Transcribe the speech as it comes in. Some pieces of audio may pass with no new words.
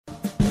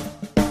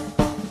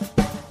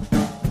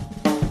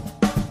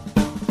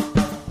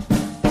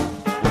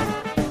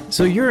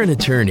So you're an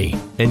attorney,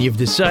 and you've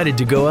decided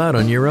to go out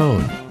on your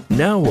own.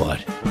 Now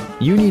what?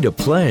 You need a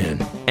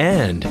plan,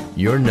 and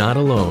you're not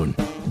alone.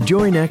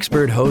 Join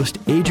expert host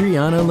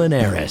Adriana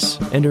Linares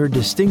and her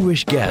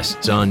distinguished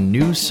guests on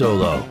New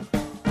Solo.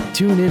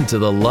 Tune into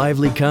the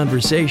lively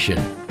conversation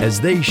as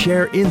they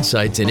share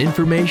insights and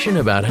information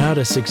about how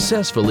to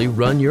successfully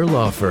run your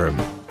law firm.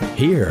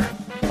 Here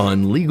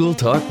on Legal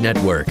Talk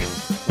Network.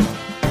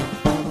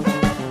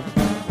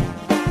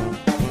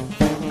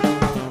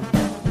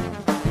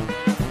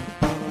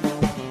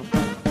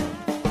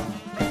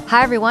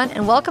 Hi, everyone,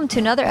 and welcome to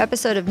another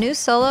episode of New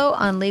Solo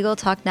on Legal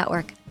Talk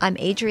Network. I'm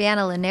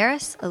Adriana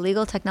Linares, a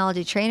legal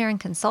technology trainer and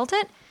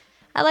consultant.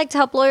 I like to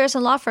help lawyers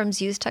and law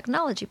firms use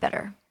technology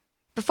better.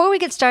 Before we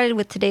get started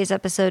with today's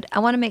episode, I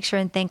want to make sure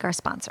and thank our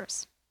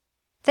sponsors.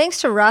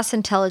 Thanks to Ross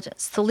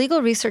Intelligence, the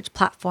legal research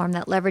platform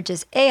that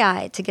leverages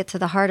AI to get to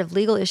the heart of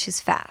legal issues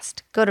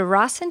fast. Go to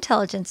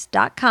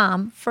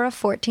rossintelligence.com for a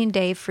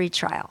 14-day free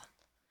trial.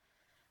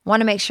 I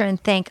want to make sure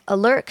and thank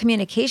Alert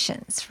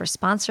Communications for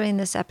sponsoring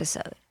this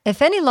episode.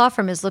 If any law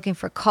firm is looking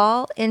for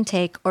call,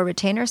 intake, or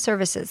retainer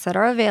services that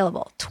are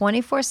available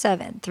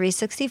 24/7,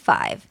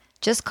 365,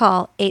 just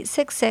call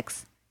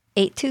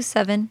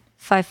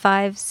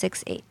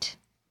 866-827-5568.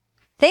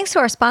 Thanks to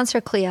our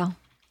sponsor, Clio.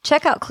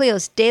 Check out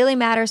Clio's Daily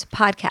Matters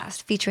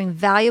podcast featuring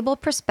valuable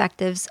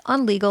perspectives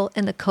on legal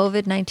in the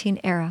COVID-19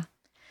 era.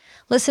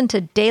 Listen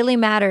to Daily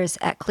Matters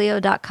at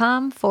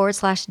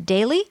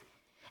clio.com/daily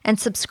and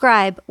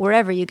subscribe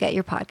wherever you get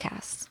your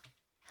podcasts.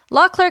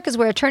 Law Clerk is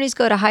where attorneys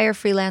go to hire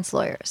freelance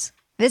lawyers.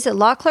 Visit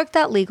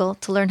lawclerk.legal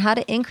to learn how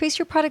to increase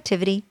your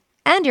productivity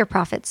and your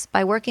profits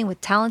by working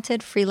with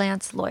talented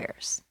freelance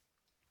lawyers.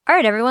 All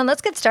right, everyone,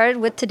 let's get started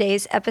with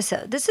today's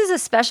episode. This is a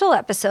special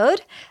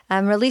episode.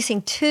 I'm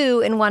releasing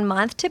 2 in 1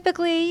 month.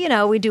 Typically,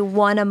 we do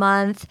 1 a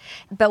month.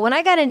 But when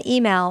I got an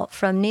email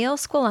from Neil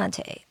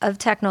Squillante of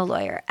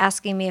TechnoLawyer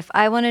asking me if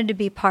I wanted to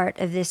be part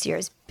of this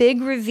year's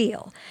big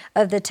reveal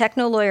of the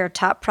TechnoLawyer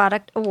Top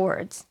Product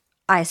Awards,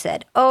 I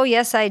said, oh,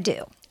 yes, I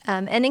do.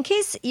 And in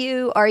case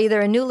you are either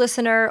a new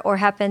listener or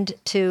happened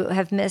to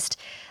have missed,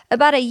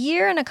 about a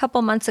year and a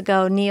couple months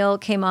ago, Neil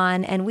came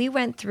on and we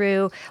went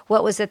through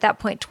what was at that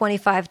point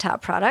 25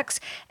 top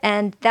products.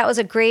 And that was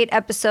a great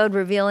episode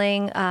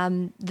revealing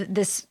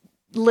this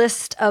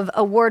list of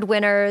award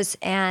winners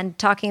and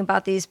talking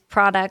about these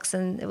products.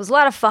 And it was a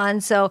lot of fun.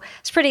 So I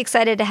was pretty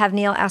excited to have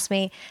Neil ask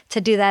me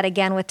to do that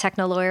again with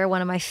TechnoLawyer,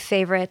 one of my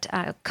favorite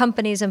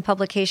companies and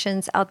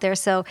publications out there.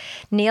 So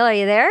Neil, are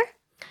you there?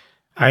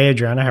 Hi,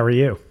 Adriana. How are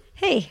you?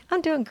 Hey,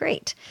 I'm doing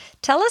great.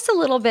 Tell us a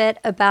little bit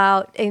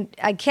about,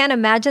 I can't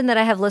imagine that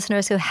I have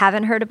listeners who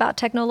haven't heard about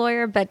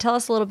TechnoLawyer, but tell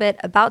us a little bit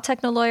about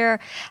TechnoLawyer,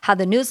 how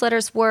the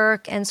newsletters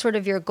work, and sort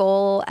of your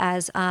goal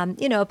as,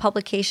 a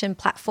publication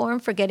platform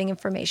for getting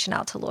information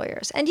out to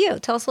lawyers. And you,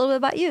 tell us a little bit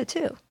about you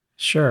too.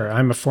 Sure.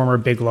 I'm a former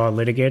big law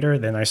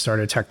litigator. Then I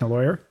started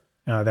TechnoLawyer.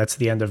 That's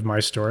the end of my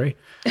story.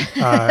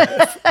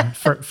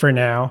 For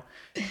now,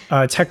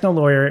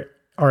 TechnoLawyer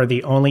are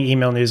the only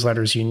email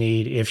newsletters you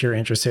need if you're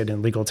interested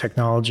in legal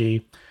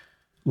technology,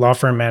 law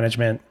firm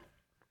management,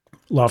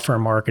 law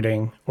firm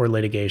marketing, or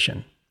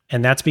litigation.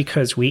 And that's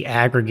because we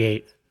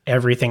aggregate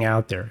everything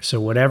out there. So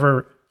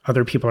whatever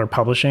other people are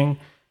publishing,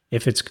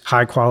 if it's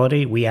high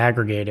quality, we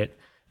aggregate it.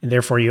 And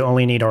therefore, you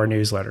only need our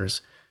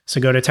newsletters.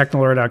 So go to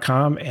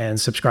technolawyer.com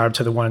and subscribe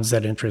to the ones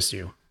that interest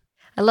you.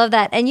 I love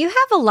that. And you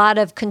have a lot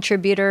of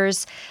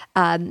contributors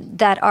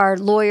that are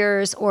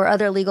lawyers or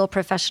other legal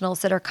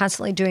professionals that are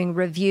constantly doing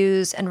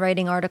reviews and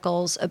writing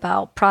articles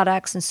about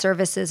products and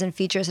services and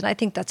features. And I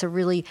think that's a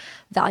really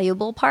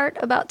valuable part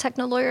about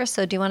TechnoLawyer.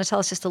 So do you want to tell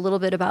us just a little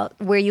bit about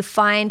where you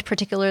find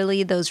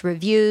particularly those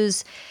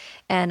reviews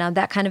and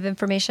that kind of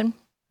information?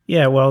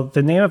 Yeah, well,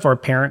 the name of our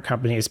parent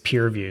company is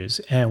PeerViews,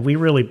 and we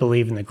really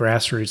believe in the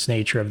grassroots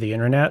nature of the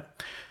internet.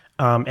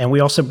 And we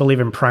also believe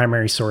in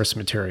primary source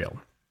material,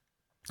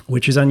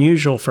 which is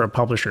unusual for a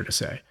publisher to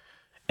say.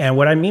 And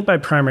what I mean by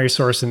primary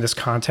source in this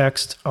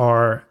context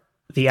are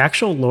the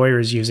actual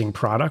lawyers using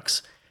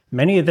products.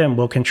 Many of them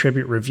will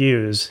contribute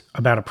reviews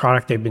about a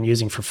product they've been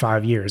using for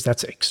 5 years.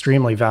 That's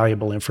extremely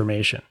valuable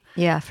information.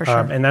 Yeah, for sure.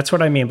 And that's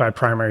what I mean by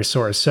primary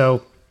source.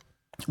 So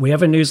we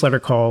have a newsletter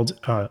called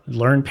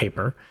Learn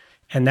Paper,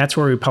 and that's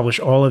where we publish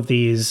all of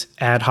these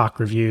ad hoc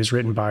reviews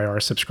written by our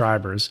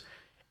subscribers.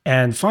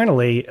 And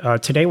finally,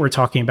 today we're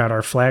talking about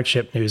our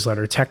flagship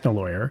newsletter,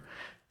 TechnoLawyer.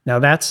 Now,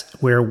 that's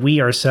where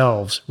we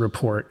ourselves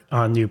report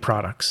on new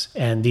products,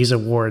 and these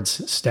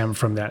awards stem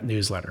from that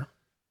newsletter.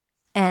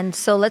 And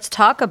so let's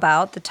talk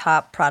about the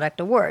top product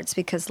awards,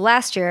 because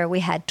last year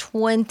we had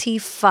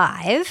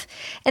 25,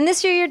 and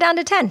this year you're down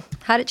to 10.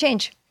 How'd it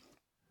change?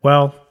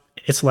 Well,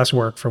 it's less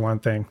work for one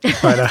thing.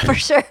 But, for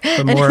sure.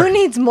 And who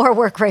needs more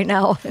work right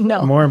now?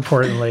 No. More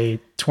importantly,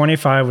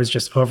 25 was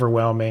just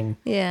overwhelming.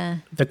 Yeah.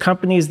 The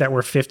companies that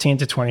were 15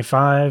 to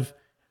 25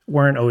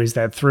 weren't always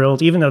that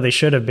thrilled, even though they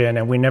should have been,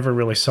 and we never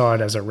really saw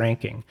it as a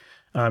ranking.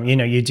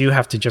 You do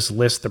have to just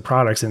list the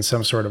products in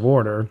some sort of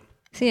order.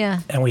 Yeah.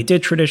 And we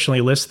did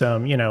traditionally list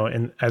them,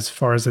 as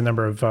far as the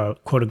number of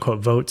quote unquote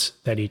votes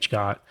that each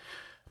got.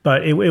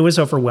 But it was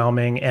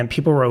overwhelming, and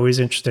people were always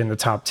interested in the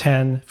top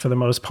 10 for the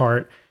most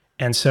part.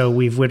 And so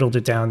we've whittled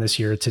it down this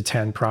year to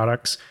 10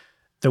 products.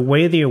 The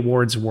way the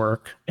awards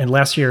work, and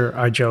last year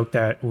I joked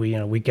that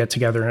we get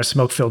together in a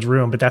smoke-filled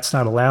room, but that's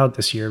not allowed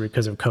this year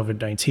because of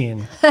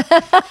COVID-19.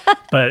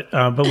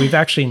 But we've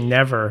actually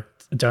never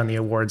done the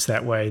awards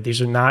that way.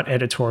 These are not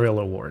editorial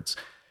awards,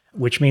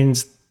 which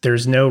means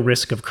there's no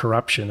risk of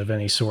corruption of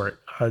any sort.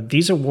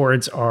 These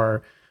awards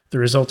are the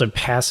result of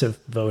passive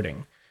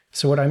voting.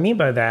 So what I mean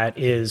by that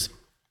is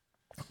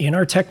in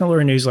our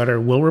TechnoLawyer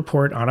newsletter, we'll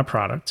report on a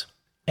product.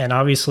 And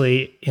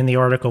obviously in the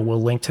article,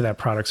 we'll link to that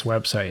product's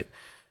website.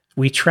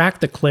 We track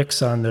the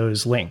clicks on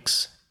those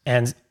links.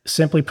 And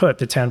simply put,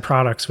 the 10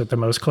 products with the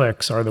most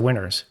clicks are the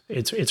winners.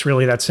 It's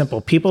really that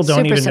simple. People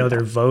don't even know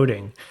they're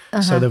voting.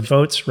 So the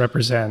votes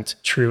represent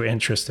true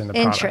interest in the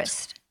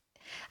product.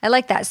 I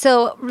like that.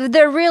 So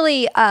they're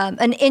really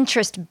an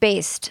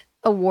interest-based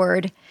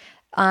award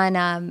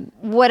on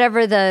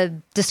whatever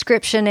the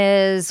description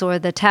is or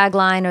the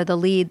tagline or the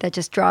lead that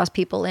just draws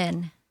people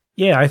in.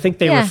 Yeah, I think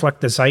they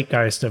reflect the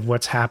zeitgeist of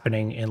what's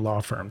happening in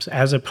law firms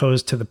as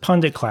opposed to the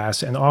pundit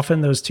class. And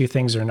often those two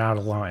things are not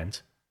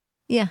aligned.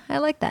 Yeah, I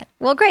like that.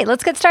 Well, great.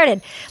 Let's get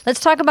started. Let's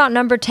talk about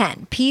number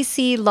 10,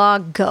 PC Law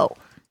Go.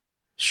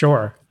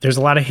 Sure. There's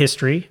a lot of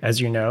history, as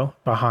you know,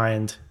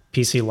 behind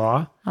PC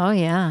Law. Oh,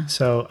 yeah.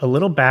 So a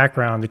little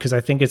background, because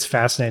I think it's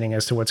fascinating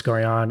as to what's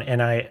going on.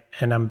 And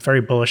I'm very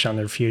bullish on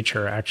their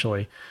future,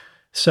 actually.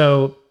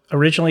 So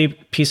originally,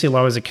 PC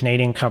Law was a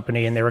Canadian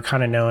company, and they were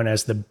kind of known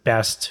as the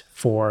best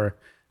for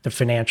the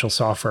financial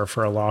software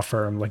for a law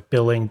firm, like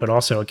billing, but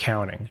also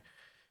accounting.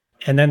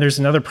 And then there's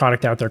another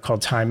product out there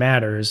called Time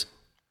Matters,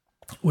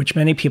 which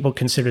many people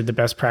considered the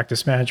best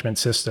practice management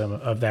system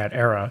of that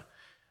era.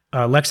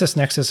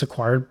 LexisNexis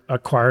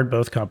acquired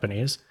both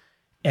companies.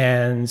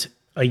 And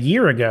a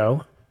year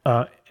ago,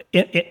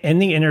 in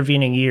the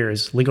intervening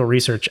years, legal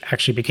research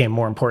actually became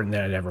more important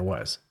than it ever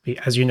was.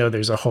 As you know,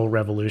 there's a whole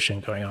revolution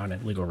going on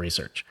in legal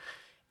research.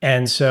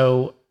 And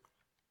so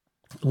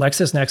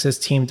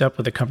LexisNexis teamed up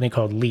with a company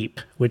called Leap,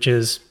 which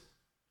is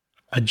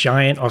a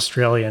giant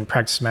Australian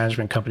practice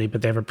management company,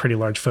 but they have a pretty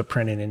large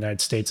footprint in the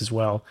United States as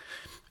well.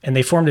 And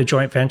they formed a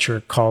joint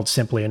venture called,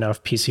 simply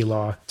enough, PC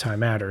Law Time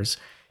Matters.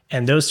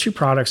 And those two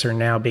products are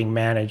now being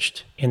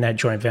managed in that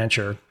joint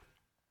venture.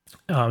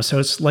 So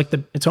it's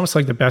almost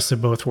like the best of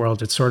both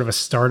worlds. It's sort of a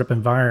startup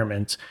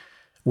environment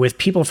with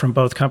people from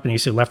both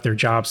companies who left their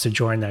jobs to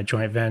join that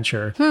joint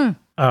venture.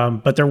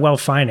 But they're well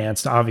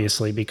financed,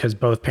 obviously, because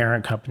both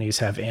parent companies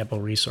have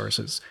ample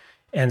resources.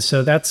 And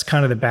so that's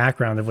kind of the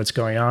background of what's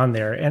going on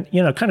there. And,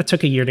 it kind of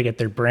took a year to get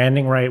their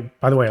branding right.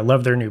 By the way, I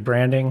love their new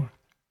branding.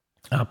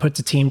 Put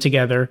the team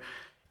together.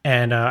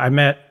 And I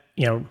met,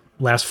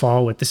 last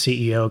fall with the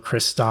CEO,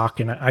 Chris Stock,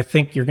 and I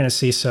think you're going to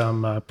see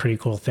some pretty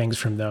cool things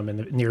from them in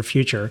the near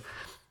future.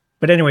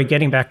 But anyway,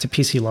 getting back to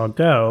PC Law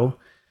Go,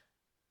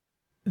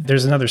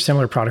 there's another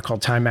similar product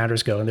called Time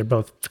Matters Go, and they're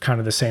both kind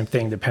of the same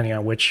thing depending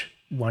on which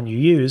one you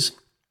use.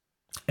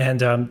 And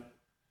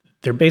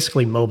they're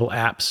basically mobile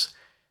apps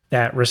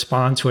that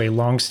respond to a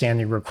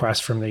long-standing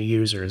request from the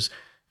users.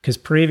 Because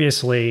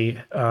previously,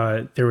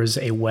 there was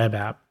a web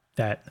app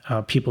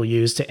that people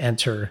use to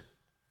enter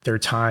their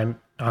time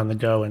on the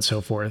go and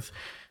so forth.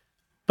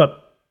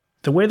 But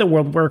the way the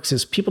world works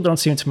is people don't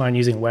seem to mind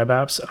using web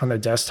apps on the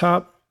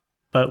desktop,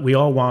 but we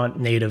all want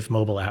native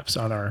mobile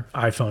apps on our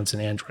iPhones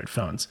and Android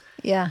phones.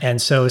 Yeah.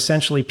 And so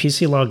essentially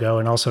PC Law Go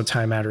and also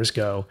Time Matters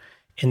Go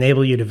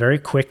enable you to very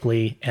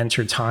quickly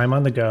enter time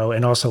on the go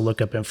and also look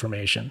up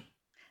information.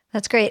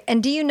 That's great.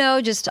 And do you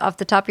know, just off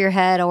the top of your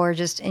head or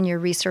just in your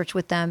research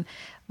with them,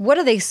 what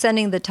are they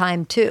sending the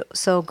time to?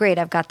 So great,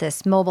 I've got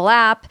this mobile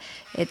app.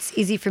 It's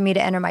easy for me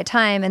to enter my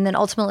time. And then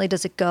ultimately,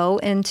 does it go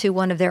into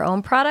one of their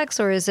own products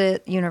or is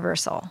it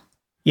universal?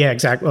 Yeah,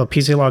 exactly. Well,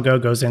 PC Law Go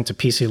goes into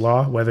PC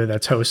Law, whether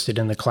that's hosted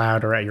in the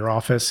cloud or at your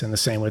office, and the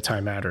same with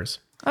Time Matters.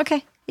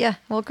 Okay. Yeah.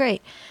 Well,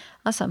 great.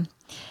 Awesome.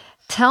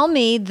 Tell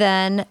me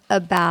then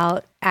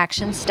about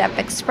Action Step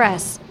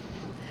Express.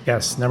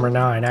 Yes, number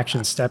 9,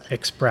 Action Step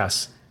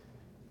Express.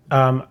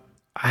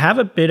 I have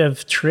a bit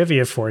of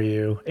trivia for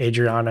you,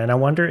 Adriana, and I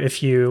wonder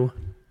if you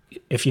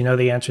know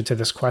the answer to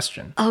this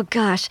question. Oh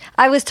gosh,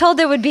 I was told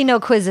there would be no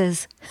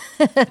quizzes.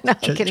 No, I'm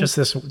kidding. Just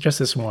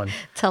this one.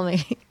 Tell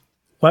me.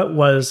 What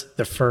was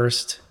the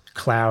first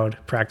cloud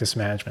practice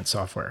management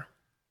software?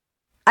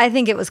 I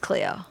think it was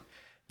Clio.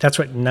 That's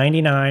what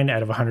 99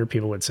 out of 100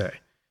 people would say.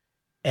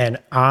 And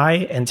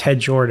I and Ted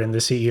Jordan, the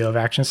CEO of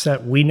Action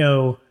Step, we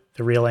know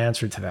the real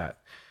answer to that.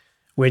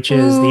 Which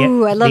is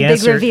I love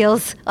big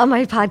reveals on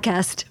my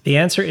podcast. The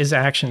answer is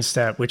Action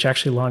Step, which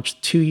actually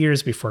launched 2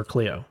 years before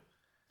Clio.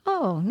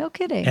 Oh, no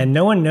kidding. And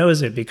no one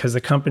knows it because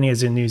the company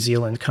is a New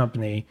Zealand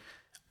company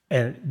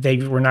and they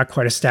were not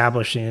quite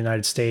established in the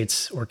United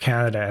States or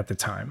Canada at the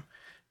time.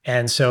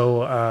 And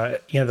so,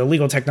 the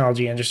legal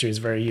technology industry is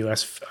very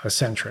US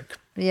centric.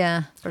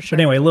 Yeah, for sure.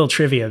 But anyway, a little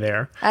trivia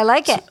there. I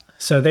like it.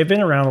 So they've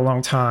been around a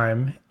long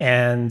time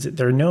and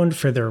they're known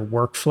for their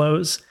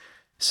workflows.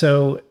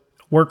 So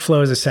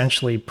workflow is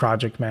essentially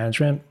project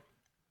management.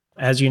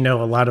 As you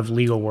know, a lot of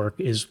legal work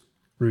is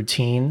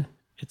routine.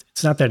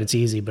 It's not that it's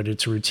easy, but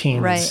it's routine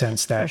in the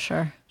sense that for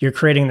sure. You're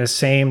creating the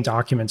same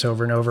documents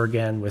over and over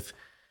again with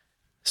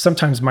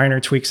sometimes minor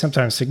tweaks,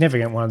 sometimes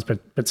significant ones,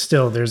 but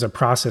still there's a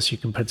process you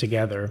can put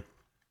together.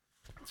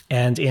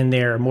 And in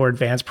their more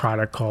advanced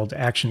product called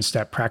Action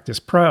Step Practice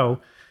Pro,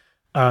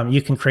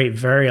 you can create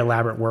very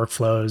elaborate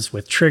workflows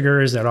with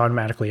triggers that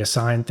automatically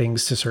assign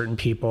things to certain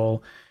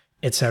people,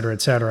 et cetera,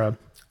 et cetera.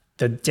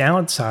 The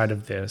downside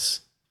of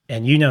this,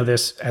 and you know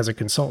this as a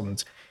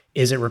consultant,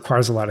 is it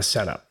requires a lot of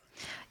setup.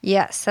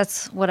 Yes,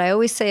 that's what I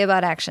always say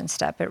about Action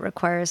Step. It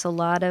requires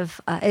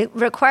it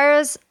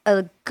requires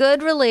a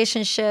good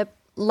relationship,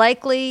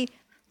 likely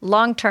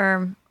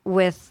long-term,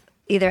 with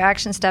either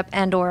Action Step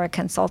and or a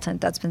consultant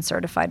that's been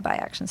certified by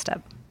Action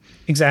Step.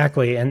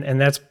 Exactly. And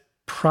that's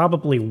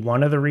probably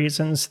one of the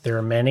reasons. There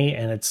are many,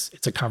 and it's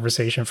a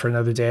conversation for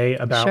another day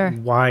about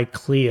why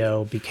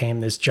Clio became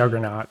this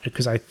juggernaut.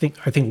 Because I think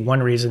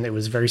one reason it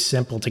was very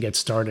simple to get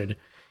started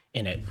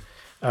in it.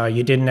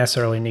 You didn't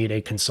necessarily need a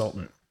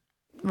consultant.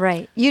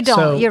 Right. You don't.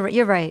 So,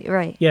 you're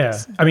right. Yeah.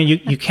 I mean,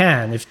 you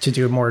can to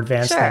do more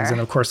advanced things.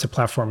 And of course, the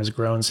platform has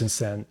grown since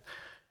then.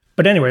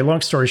 But anyway,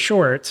 long story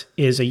short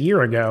is a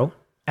year ago,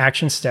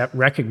 Action Step,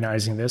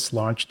 recognizing this,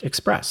 launched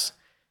Express.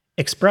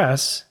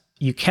 Express,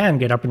 you can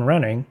get up and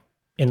running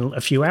in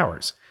a few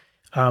hours.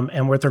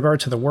 And with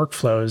regard to the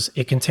workflows,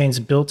 it contains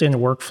built-in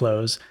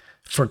workflows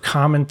for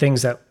common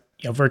things that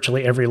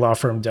virtually every law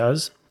firm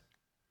does.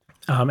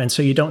 And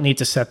so you don't need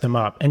to set them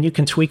up. And you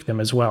can tweak them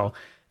as well.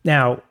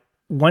 Now,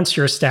 once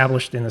you're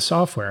established in the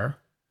software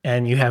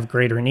and you have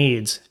greater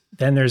needs,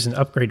 then there's an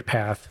upgrade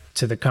path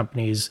to the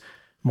company's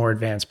more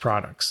advanced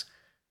products.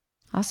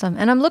 Awesome.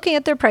 And I'm looking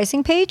at their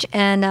pricing page.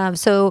 And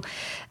so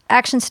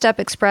Action Step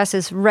Express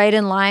is right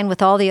in line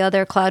with all the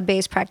other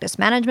cloud-based practice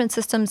management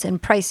systems in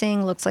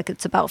pricing. Looks like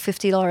it's about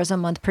 $50 a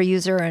month per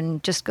user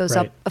and just goes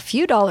up a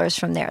few dollars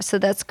from there. So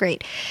that's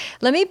great.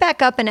 Let me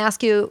back up and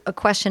ask you a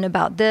question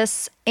about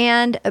this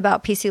and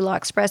about PC Law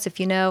Express. If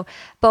you know,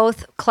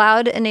 both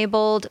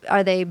cloud-enabled,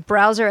 are they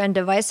browser and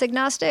device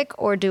agnostic,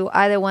 or do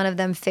either one of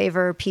them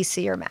favor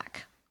PC or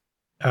Mac?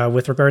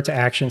 With regard to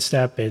Action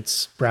Step,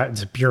 it's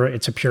a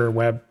pure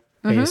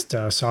web-based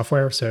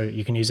software, so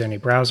you can use any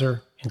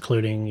browser,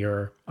 including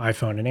your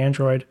iPhone and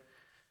Android.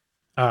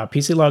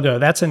 PC Law Go,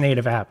 that's a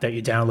native app that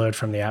you download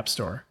from the App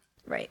Store.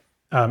 Right.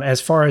 As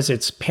far as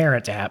its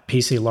parent app,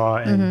 PC Law,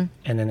 and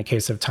in the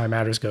case of Time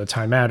Matters Go,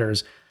 Time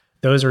Matters,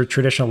 those are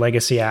traditional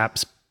legacy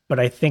apps, but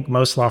I think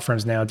most law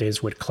firms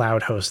nowadays would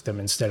cloud host them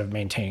instead of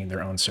maintaining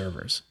their own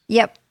servers.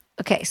 Yep.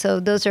 Okay, so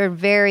those are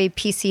very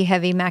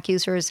PC-heavy Mac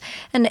users,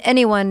 and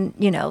anyone,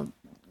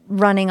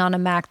 running on a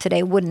Mac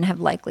today wouldn't have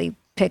likely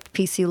picked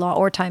PC Law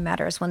or Time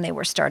Matters when they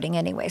were starting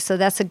anyway. So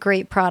that's a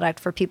great product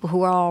for people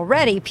who are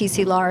already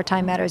PC Law or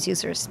Time Matters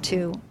users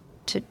to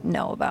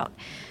know about.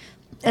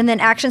 And then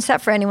Action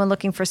Step for anyone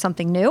looking for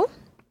something new.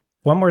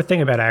 One more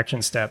thing about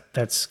Action Step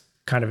that's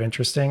kind of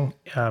interesting.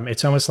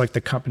 It's almost like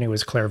the company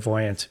was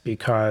clairvoyant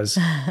because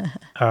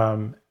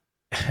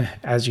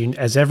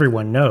as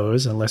everyone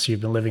knows, unless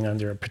you've been living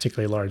under a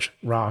particularly large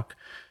rock,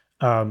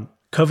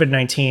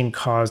 COVID-19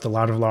 caused a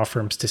lot of law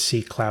firms to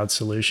seek cloud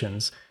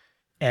solutions.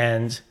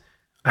 And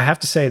I have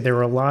to say, there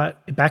were a lot,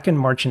 back in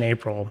March and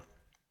April,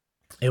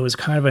 it was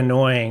kind of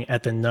annoying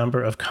at the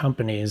number of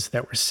companies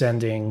that were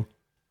sending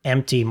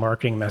empty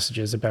marketing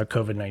messages about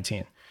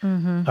COVID-19.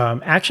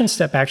 Action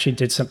Step actually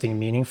did something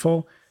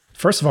meaningful.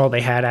 First of all,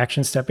 they had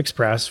Action Step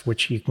Express,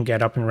 which you can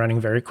get up and running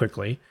very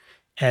quickly.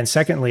 And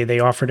secondly, they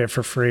offered it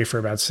for free for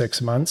about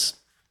 6 months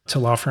to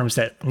law firms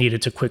that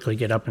needed to quickly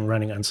get up and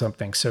running on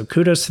something. So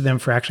kudos to them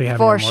for actually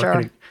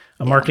having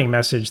a marketing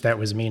message that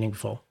was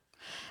meaningful.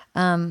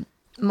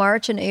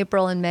 March and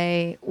April and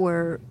May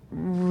were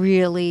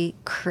really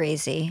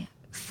crazy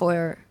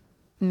for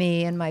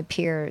me and my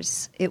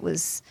peers. It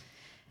was,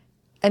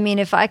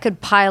 if I could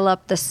pile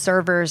up the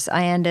servers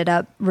I ended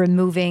up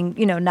removing,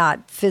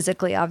 not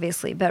physically,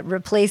 obviously, but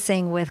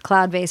replacing with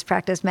cloud-based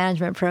practice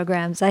management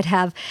programs,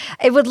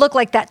 it would look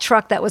like that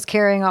truck that was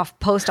carrying off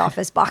post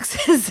office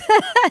boxes.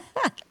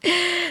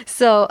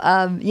 So,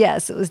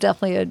 yes, it was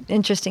definitely an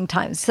interesting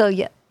time. So,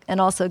 yeah,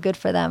 and also good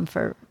for them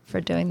for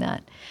doing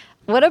that.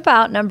 What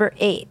about number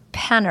 8,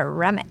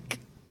 Panoramic?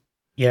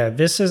 Yeah,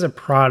 this is a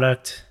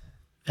product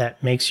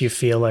that makes you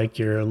feel like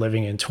you're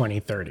living in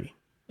 2030,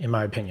 in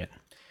my opinion.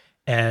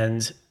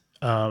 And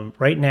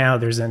right now,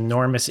 there's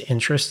enormous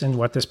interest in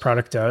what this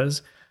product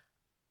does.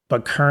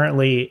 But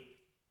currently,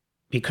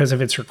 because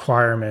of its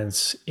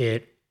requirements,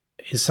 it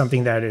is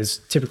something that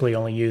is typically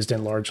only used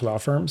in large law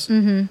firms.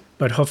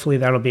 But hopefully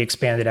that'll be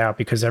expanded out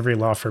because every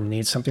law firm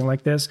needs something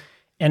like this.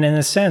 And in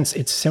a sense,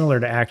 it's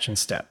similar to Action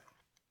Step.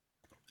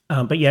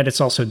 But yet it's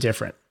also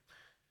different.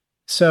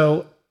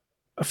 So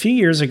a few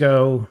years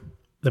ago,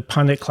 the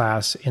pundit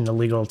class in the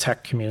legal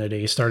tech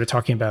community started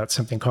talking about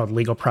something called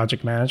legal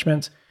project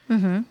management.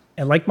 And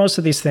like most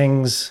of these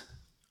things,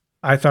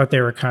 I thought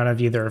they were kind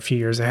of either a few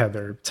years ahead of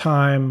their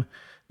time.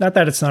 Not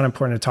that it's not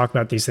important to talk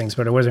about these things,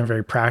 but it wasn't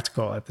very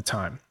practical at the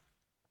time.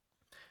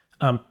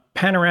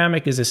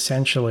 Panoramic is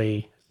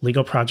essentially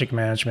legal project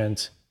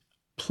management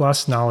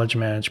plus knowledge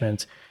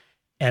management.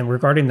 And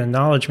regarding the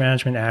knowledge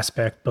management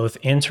aspect, both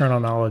internal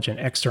knowledge and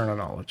external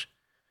knowledge.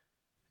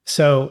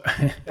 So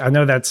I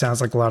know that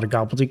sounds like a lot of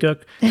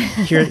gobbledygook.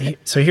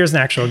 So here's an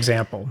actual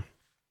example.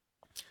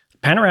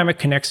 Panoramic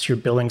connects to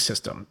your billing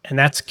system, and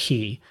that's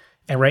key.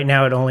 And right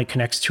now it only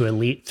connects to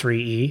Elite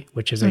 3E,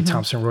 which is a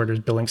Thomson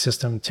Reuters billing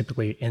system,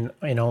 typically in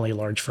only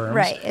large firms.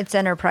 Right. It's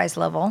enterprise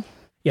level.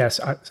 Yes.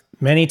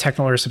 Many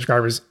TechnoLawyer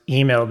subscribers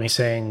emailed me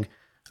saying,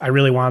 I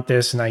really want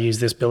this and I use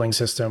this billing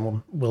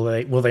system.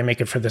 Will they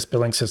make it for this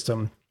billing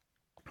system?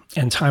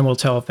 And time will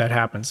tell if that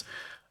happens.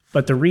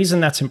 But the reason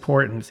that's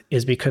important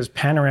is because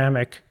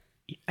Panoramic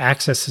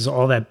accesses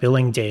all that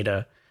billing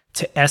data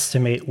to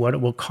estimate what it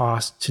will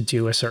cost to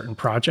do a certain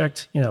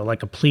project,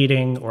 like a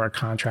pleading or a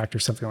contract or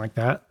something like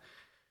that.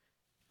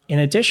 In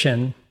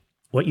addition,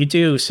 what you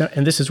do,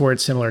 and this is where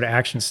it's similar to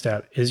Action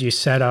Step, is you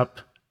set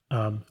up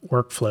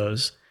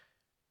workflows,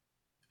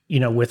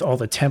 with all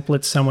the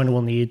templates someone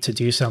will need to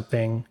do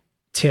something,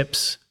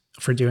 tips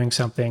for doing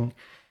something.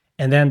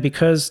 And then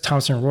because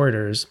Thomson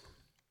Reuters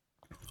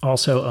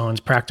also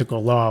owns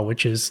Practical Law,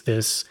 which is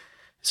this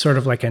sort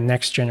of like a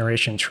next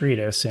generation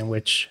treatise in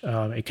which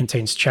it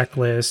contains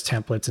checklists,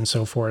 templates, and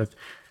so forth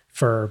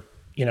for,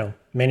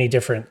 many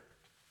different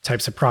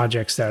types of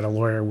projects that a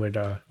lawyer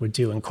would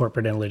do in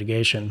corporate and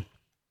litigation.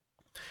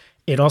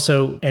 It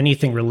also,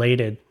 anything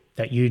related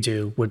that you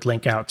do would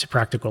link out to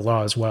Practical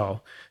Law as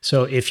well.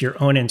 So if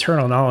your own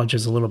internal knowledge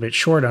is a little bit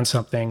short on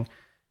something,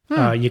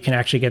 you can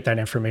actually get that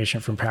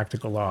information from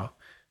Practical Law.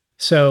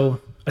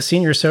 So a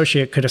senior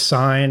associate could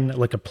assign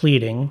like a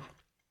pleading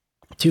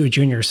to a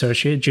junior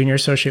associate. Junior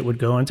associate would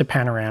go into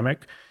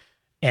Panoramic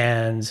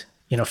and,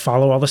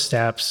 follow all the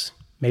steps,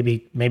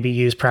 maybe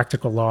use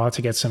Practical Law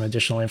to get some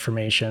additional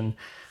information,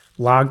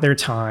 log their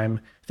time.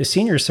 The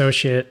senior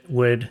associate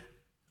would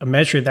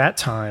measure that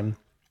time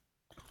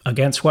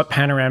against what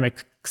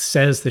Panoramic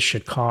says this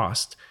should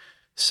cost,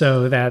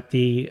 so that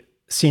the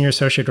senior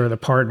associate or the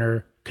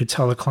partner could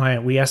tell the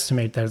client, we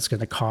estimate that it's going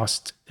to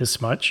cost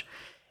this much,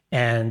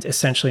 and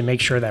essentially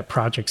make sure that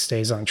project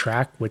stays on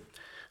track with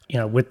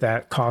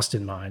that cost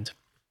in mind.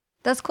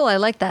 That's cool. I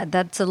like that.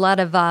 That's a lot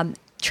of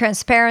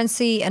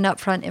transparency and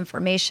upfront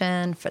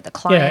information for the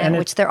client,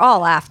 which they're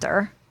all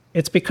after.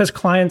 It's because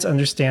clients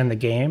understand the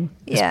game,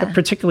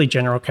 particularly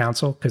general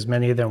counsel, because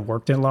many of them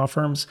worked in law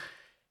firms.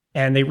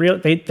 And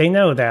they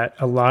know that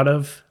a lot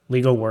of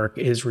legal work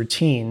is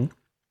routine,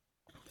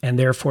 and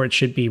therefore it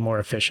should be more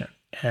efficient.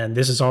 And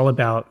this is all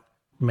about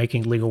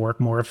making legal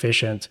work more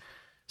efficient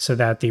so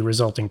that the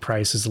resulting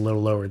price is a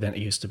little lower than it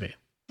used to be.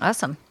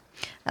 Awesome.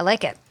 I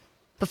like it.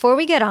 Before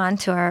we get on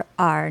to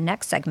our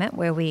next segment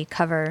where we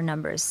cover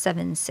numbers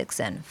 7, 6,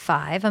 and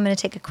 5, I'm going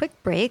to take a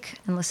quick break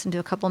and listen to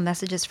a couple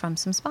messages from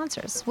some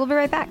sponsors. We'll be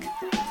right back.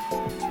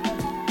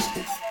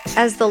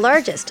 As the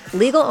largest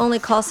legal-only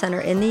call center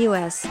in the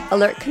U.S.,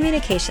 Alert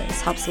Communications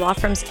helps law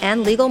firms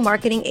and legal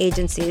marketing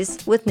agencies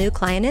with new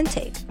client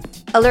intake.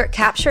 Alert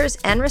captures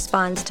and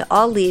responds to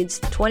all leads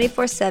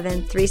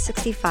 24/7,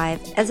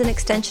 365 as an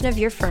extension of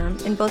your firm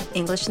in both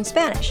English and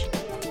Spanish.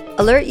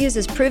 Alert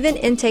uses proven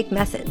intake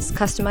methods,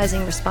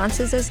 customizing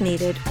responses as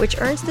needed, which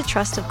earns the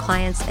trust of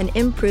clients and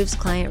improves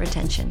client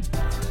retention.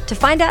 To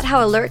find out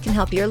how Alert can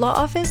help your law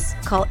office,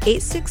 call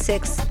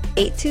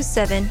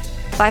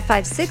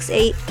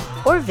 866-827-5568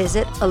 or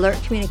visit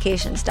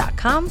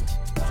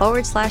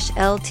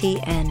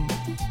alertcommunications.com/LTN.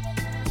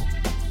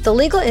 The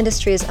legal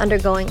industry is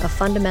undergoing a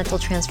fundamental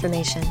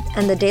transformation,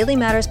 and the Daily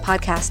Matters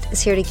podcast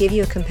is here to give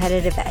you a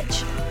competitive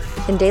edge.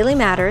 In Daily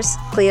Matters,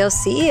 Clio's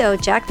CEO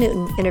Jack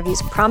Newton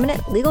interviews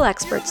prominent legal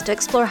experts to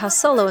explore how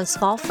solo and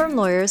small firm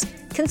lawyers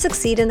can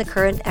succeed in the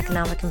current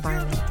economic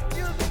environment.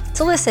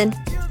 To listen,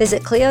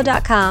 visit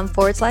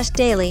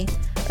clio.com/daily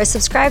or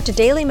subscribe to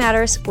Daily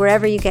Matters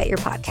wherever you get your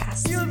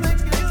podcasts.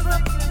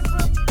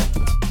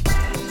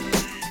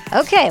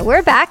 Okay,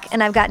 we're back,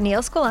 and I've got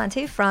Neil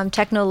Squillante from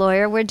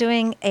TechnoLawyer. We're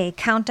doing a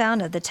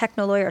countdown of the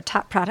TechnoLawyer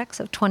top products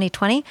of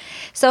 2020.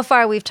 So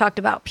far, we've talked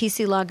about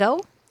PC Law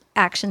Go,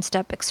 Action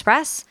Step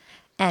Express,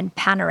 and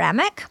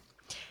Panoramic.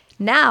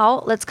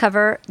 Now, let's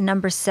cover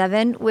number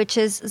 7, which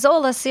is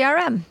Zola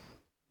CRM.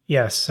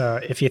 Yes,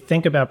 if you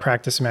think about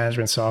practice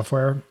management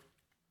software,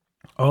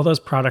 all those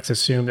products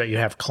assume that you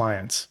have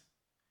clients.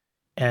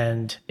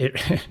 And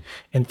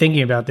in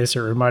thinking about this, it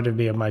reminded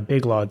me of my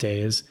big law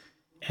days.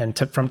 And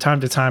from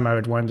time to time, I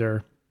would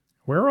wonder,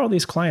 where are all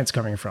these clients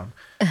coming from?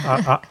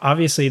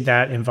 Obviously,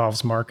 that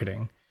involves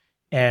marketing.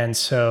 And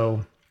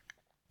so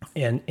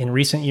in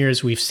recent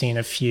years, we've seen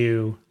a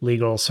few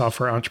legal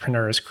software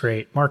entrepreneurs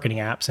create marketing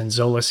apps, and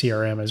Zola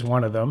CRM is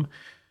one of them.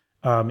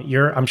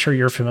 I'm sure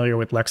you're familiar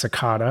with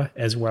Lexicata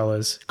as well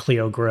as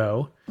Clio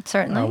Grow,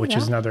 certainly, which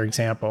is another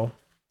example.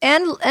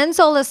 And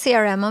Zola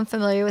CRM, I'm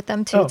familiar with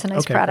them too. It's a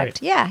nice product.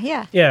 Great.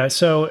 Yeah. Yeah,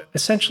 so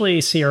essentially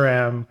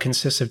CRM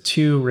consists of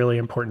 2 really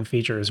important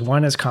features.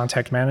 One is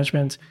contact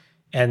management,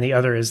 and the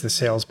other is the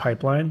sales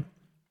pipeline.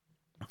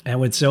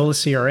 And with Zola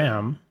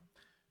CRM,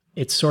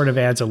 it sort of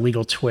adds a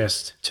legal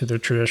twist to the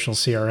traditional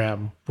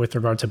CRM with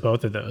regard to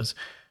both of those.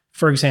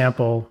 For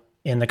example,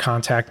 In the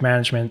contact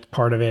management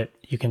part of it,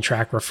 you can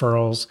track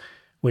referrals,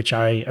 which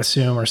I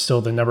assume are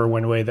still the number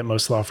one way that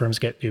most law firms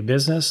get new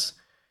business.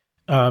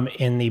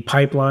 In the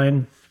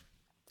pipeline,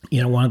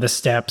 one of the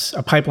steps,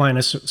 a pipeline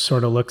is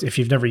sort of looks, if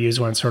you've never used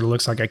one, it sort of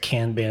looks like a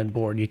Kanban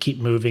board. You keep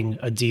moving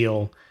a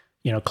deal,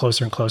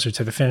 closer and closer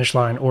to the finish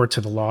line or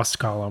to the lost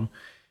column.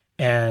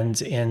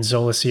 And in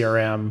Zola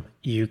CRM,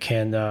 you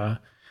can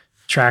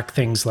track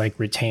things like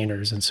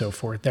retainers and so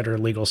forth that are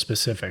legal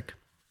specific.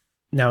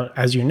 Now,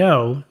 as you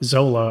know,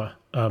 Zola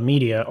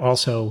Media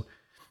also,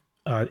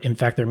 in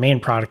fact, their main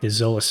product is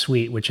Zola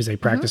Suite, which is a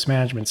practice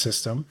management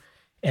system.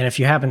 And if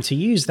you happen to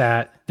use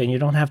that, then you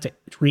don't have to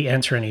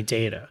re-enter any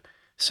data.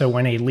 So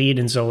when a lead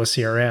in Zola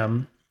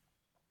CRM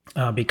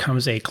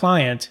becomes a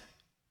client,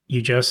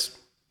 you just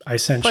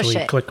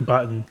essentially click a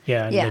button,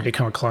 and they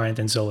become a client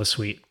in Zola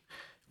Suite,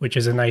 which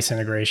is a nice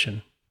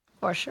integration.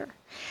 For sure.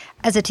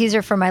 As a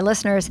teaser for my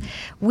listeners,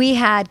 we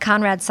had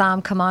Conrad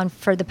Sam come on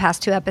for the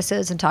past 2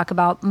 episodes and talk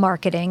about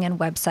marketing and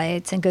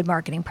websites and good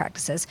marketing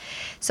practices.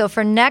 So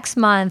for next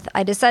month,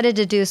 I decided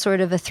to do sort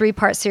of a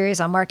 3-part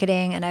series on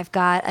marketing, and I've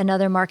got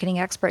another marketing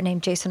expert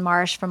named Jason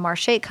Marsh from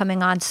Marshate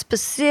coming on,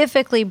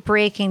 specifically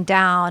breaking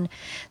down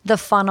the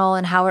funnel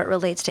and how it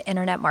relates to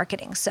internet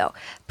marketing. So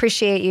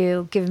appreciate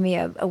you giving me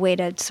a way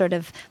to sort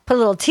of put a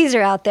little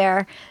teaser out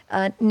there,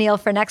 Neil,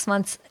 for next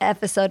month's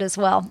episode as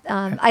well.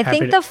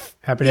 Happy to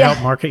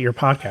help market your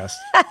podcast.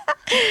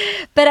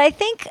 But I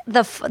think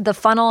the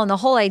funnel and the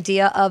whole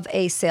idea of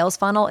a sales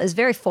funnel is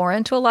very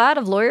foreign to a lot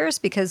of lawyers,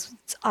 because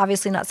it's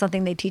obviously not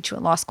something they teach you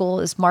in law school,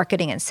 is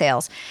marketing and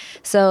sales.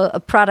 So a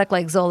product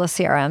like Zola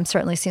CRM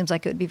certainly seems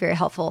like it would be very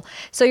helpful.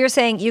 So you're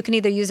saying you can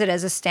either use it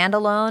as a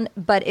standalone,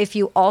 but if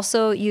you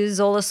also use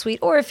Zola Suite,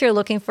 or if you're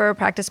looking for a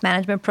practice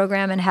management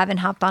program and haven't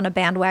hopped on a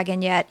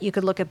bandwagon yet, you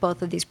could look at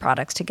both of these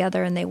products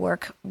together and they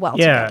work well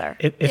together.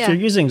 If you're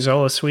using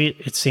Zola Suite,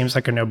 it seems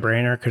like a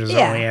no-brainer because it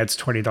only adds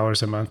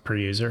 $20 a month per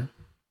user.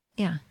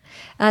 Yeah.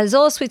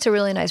 Zola Suite's a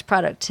really nice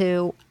product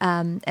too.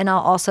 And I'll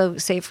also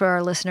say for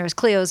our listeners,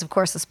 Clio is, of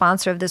course, the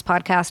sponsor of this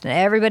podcast. And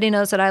everybody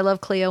knows that I love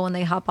Clio when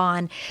they hop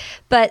on.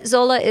 But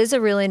Zola is a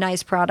really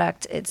nice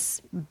product.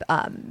 It's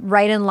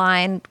right in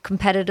line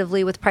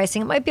competitively with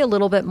pricing. It might be a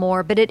little bit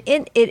more, but it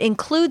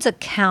includes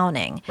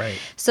accounting. Right.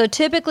 So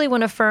typically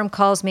when a firm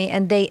calls me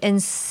and they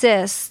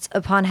insist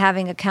upon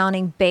having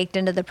accounting baked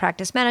into the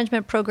practice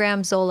management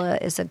program, Zola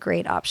is a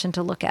great option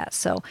to look at.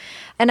 So,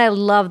 and I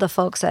love the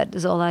folks at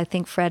Zola. I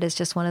think Fred is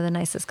just one of the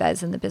nicest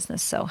guys in the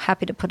business. So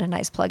happy to put a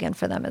nice plug in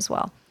for them as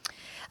well.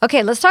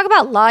 Okay, let's talk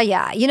about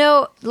Lawya.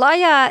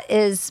 Lawya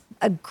is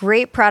a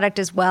great product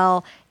as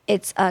well.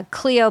 It's a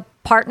Clio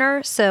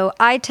partner, so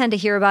I tend to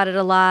hear about it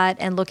a lot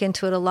and look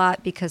into it a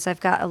lot because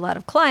I've got a lot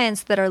of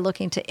clients that are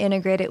looking to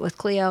integrate it with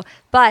Clio,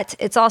 but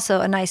it's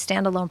also a nice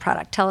standalone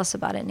product. Tell us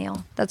about it,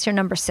 Neil. That's your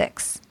number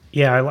 6.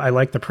 Yeah, I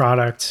like the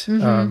product.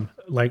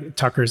 Like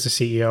Tucker's the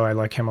CEO. I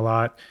like him a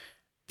lot.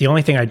 The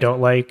only thing I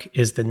don't like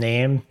is the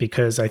name,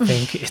 because I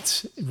think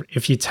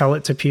if you tell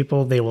it to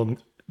people, they will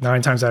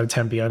 9 times out of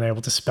 10 be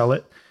unable to spell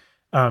it.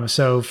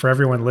 So for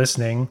everyone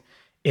listening,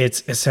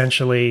 it's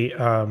essentially,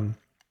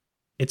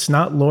 it's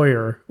not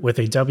lawyer with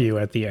a W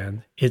at the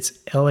end. It's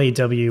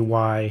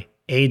LAWYAW.com.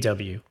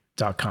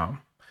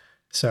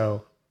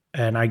 So,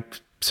 and I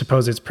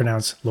suppose it's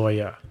pronounced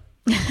Lawya.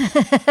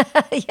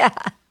 Yeah,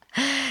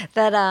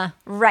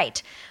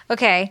 right.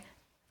 Okay.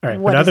 All right,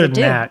 but other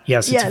than that,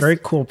 yes, it's a very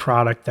cool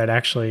product that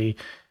actually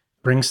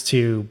brings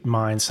to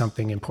mind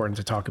something important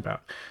to talk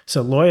about.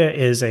 So Lawya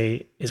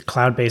is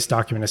cloud-based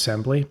document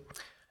assembly,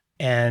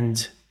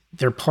 and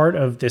they're part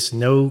of this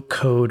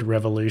no-code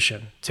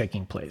revolution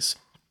taking place.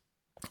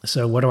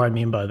 So what do I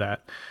mean by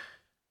that?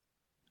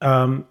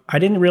 I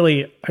didn't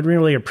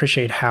really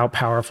appreciate how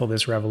powerful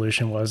this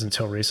revolution was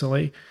until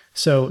recently.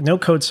 So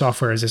no-code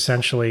software is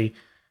essentially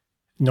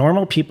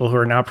normal people who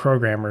are now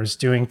programmers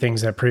doing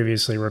things that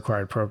previously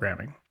required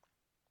programming.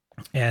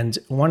 And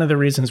one of the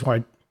reasons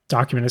why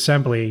document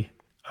assembly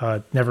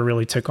never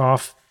really took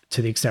off to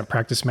the extent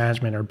practice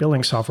management or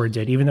billing software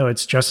did, even though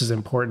it's just as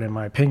important in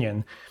my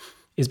opinion,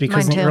 is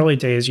because in the early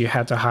days you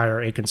had to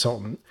hire a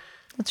consultant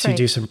to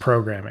do some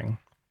programming.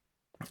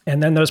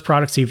 And then those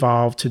products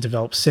evolved to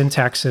develop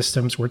syntax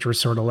systems, which were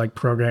sort of like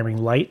programming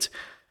light,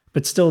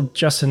 but still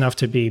just enough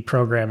to be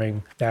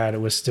programming that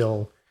it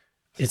still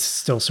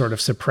sort of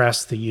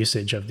suppressed the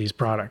usage of these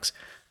products.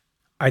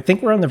 I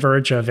think we're on the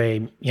verge of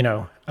a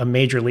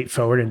major leap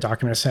forward in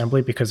document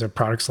assembly because of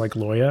products like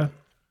Lawya,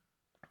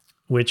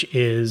 which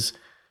is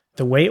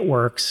the way it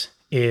works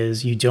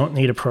is you don't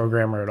need a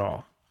programmer at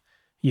all.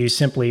 You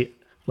simply,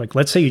 like,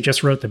 let's say you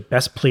just wrote the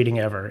best pleading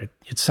ever.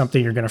 It's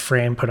something you're going to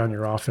frame, put on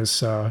your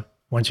office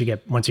once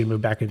you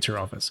move back into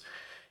your office.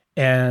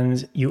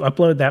 And you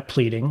upload that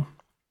pleading,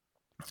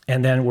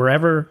 and then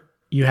wherever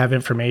you have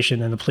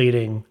information in the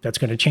pleading that's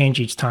going to change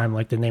each time,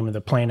 like the name of the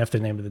plaintiff, the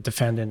name of the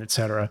defendant, et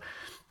cetera,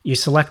 you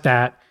select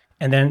that,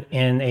 and then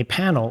in a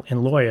panel in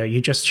Lawya,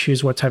 you just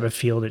choose what type of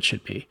field it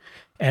should be.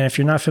 And if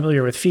you're not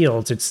familiar with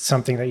fields, it's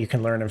something that you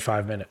can learn in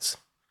 5 minutes.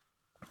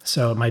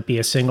 So it might be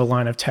a single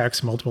line of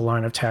text, multiple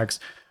line of text,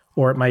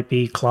 or it might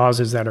be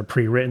clauses that are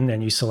pre-written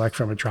and you select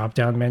from a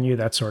drop-down menu,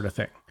 that sort of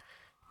thing.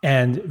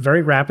 And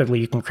very rapidly,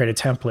 you can create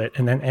a template,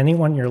 and then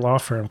anyone in your law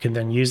firm can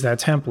then use that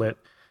template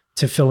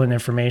to fill in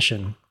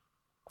information.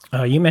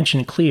 You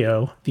mentioned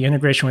Clio. The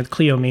integration with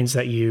Clio means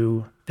that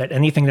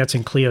anything that's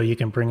in Clio, you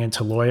can bring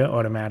into Lawyer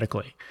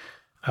automatically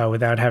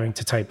without having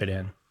to type it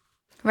in.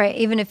 Right,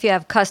 even if you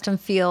have custom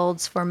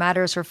fields for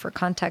matters or for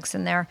context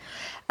in there.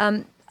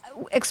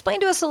 Explain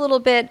to us a little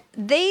bit.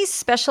 They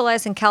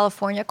specialize in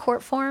California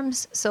court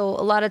forms. So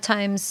a lot of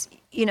times,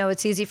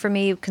 it's easy for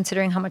me,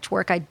 considering how much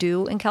work I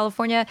do in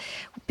California,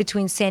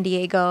 between San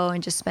Diego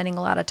and just spending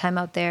a lot of time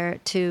out there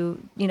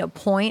to,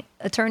 point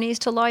attorneys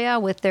to Lawyer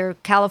with their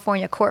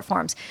California court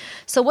forms.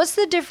 So what's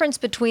the difference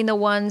between the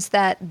ones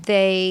that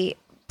they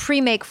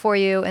pre-make for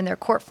you in their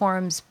court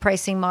forms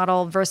pricing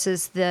model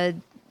versus the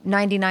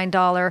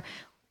 $99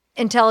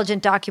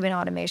 intelligent document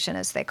automation,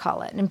 as they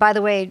call it? And by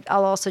the way,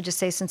 I'll also just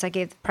say, since I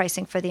gave the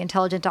pricing for the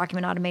intelligent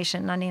document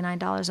automation,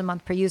 $99 a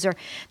month per user,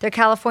 they're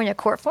California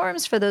court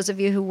forms for those of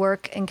you who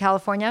work in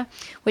California,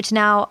 which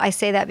now I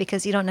say that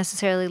because you don't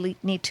necessarily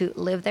need to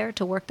live there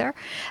to work there.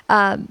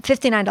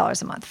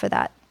 $59 a month for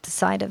that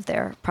side of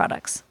their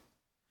products.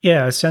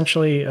 Yeah,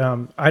 essentially,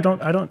 I'm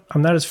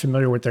not as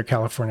familiar with their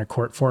California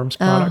court forms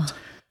product.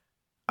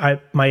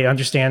 My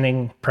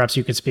understanding, perhaps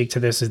you could speak to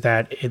this, is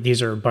that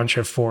these are a bunch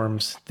of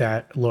forms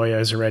that Lawyer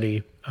has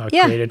already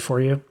created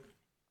for you.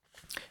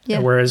 Yeah.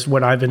 Whereas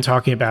what I've been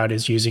talking about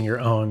is using your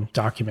own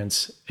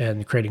documents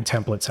and creating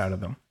templates out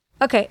of them.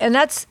 Okay, and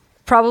that's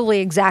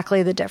probably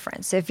exactly the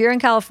difference. If you're in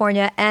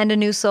California and a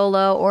new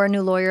solo or a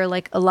new lawyer,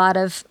 like a lot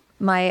of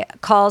my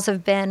calls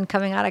have been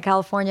coming out of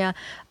California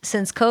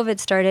since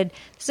COVID started,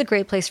 this is a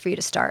great place for you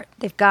to start.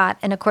 They've got,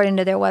 and according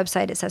to their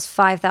website, it says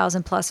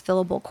 5,000 plus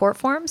fillable court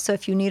forms. So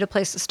if you need a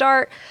place to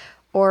start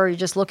or you're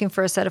just looking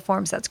for a set of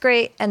forms, that's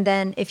great. And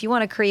then if you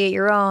want to create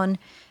your own,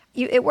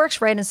 it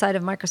works right inside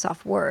of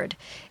Microsoft Word.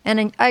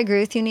 And I agree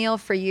with you, Neil.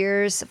 For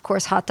years, of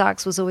course, Hot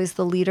Docs was always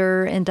the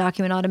leader in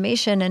document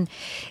automation. And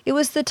it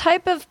was the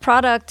type of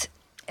product.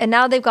 And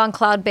now they've gone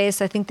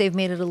cloud-based. I think they've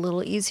made it a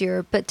little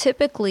easier. But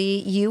typically,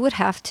 you would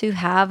have to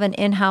have an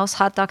in-house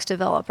Hot Docs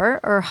developer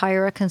or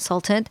hire a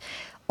consultant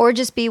or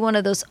just be one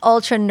of those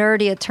ultra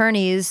nerdy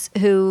attorneys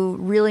who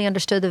really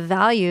understood the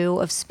value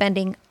of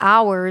spending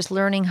hours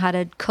learning how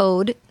to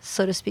code,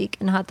 so to speak,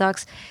 in Hot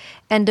Docs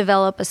and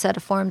develop a set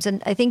of forms.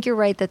 And I think you're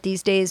right that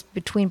these days,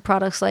 between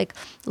products like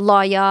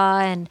Lawyer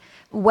and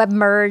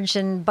WebMerge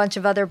and a bunch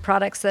of other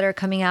products that are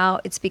coming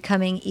out, it's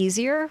becoming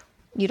easier.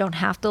 You don't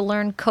have to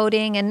learn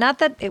coding, and not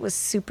that it was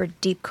super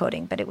deep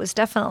coding, but it was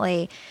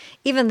definitely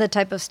even the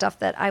type of stuff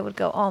that I would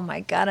go, oh my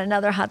God,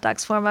 another Hot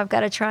Docs form I've got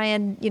to try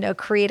and,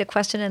 create a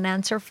question and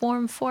answer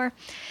form for.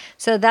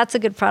 So that's a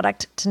good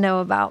product to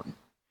know about.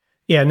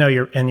 Yeah, no,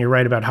 you're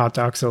right about Hot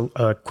Docs.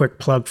 A quick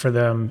plug for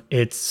them.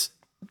 It's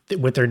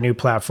with their new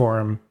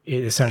platform,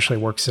 it essentially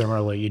works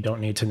similarly. You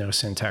don't need to know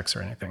syntax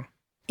or anything.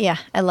 Yeah,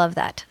 I love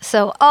that.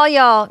 So all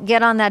y'all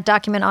get on that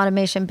document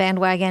automation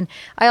bandwagon.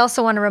 I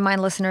also want to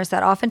remind listeners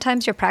that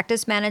oftentimes your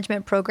practice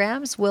management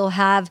programs will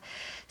have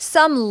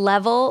some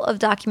level of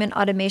document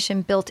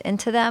automation built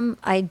into them.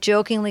 I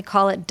jokingly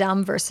call it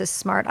dumb versus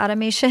smart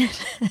automation.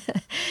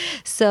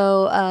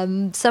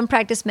 So some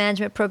practice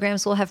management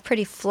programs will have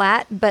pretty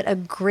flat, but a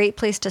great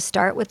place to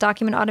start with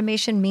document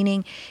automation,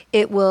 meaning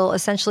it will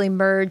essentially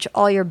merge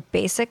all your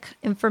basic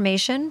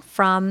information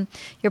from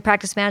your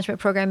practice management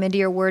program into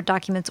your Word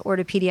documents or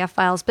to PDF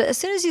files. But as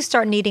soon as you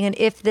start needing an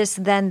if this,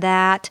 then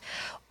that,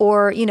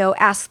 or,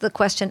 ask the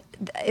question,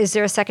 is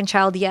there a second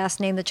child? Yes,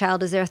 name the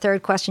child. Is there a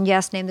third question?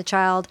 Yes, name the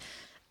child.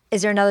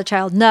 Is there another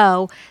child?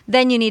 No.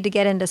 Then you need to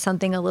get into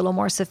something a little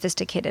more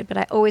sophisticated. But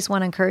I always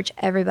want to encourage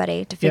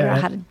everybody to figure out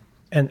how to.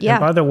 And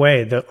by the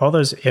way, all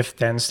those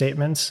if-then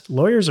statements,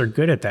 lawyers are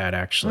good at that,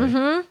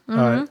 actually.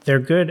 They're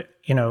good,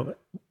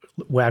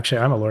 well, actually,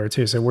 I'm a lawyer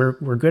too, so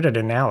we're good at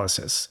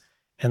analysis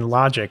and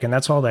logic, and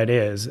that's all that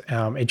is.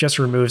 It just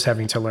removes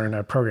having to learn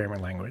a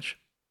programming language.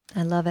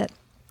 I love it.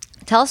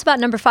 Tell us about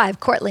number 5,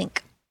 CourtLink.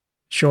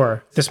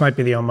 Sure. This might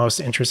be the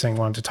most interesting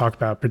one to talk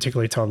about,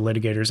 particularly to all the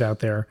litigators out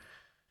there,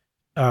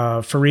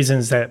 for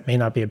reasons that may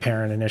not be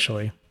apparent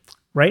initially.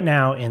 Right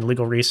now, in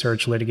legal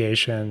research,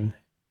 litigation,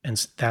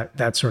 and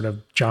that sort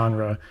of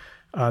genre,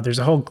 there's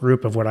a whole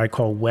group of what I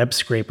call web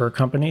scraper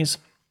companies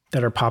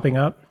that are popping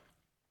up.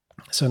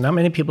 So not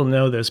many people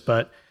know this,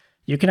 but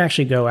you can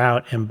actually go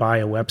out and buy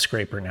a web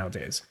scraper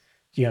nowadays,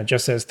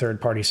 just as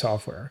third-party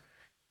software.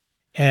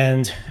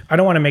 And I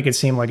don't want to make it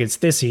seem like it's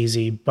this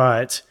easy,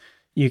 but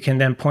you can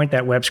then point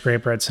that web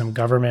scraper at some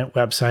government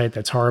website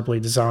that's horribly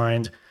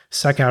designed,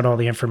 suck out all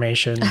the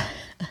information,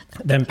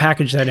 then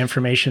package that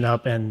information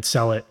up and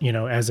sell it,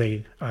 as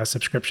a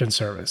subscription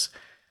service.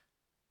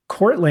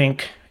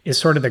 CourtLink is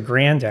sort of the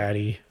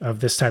granddaddy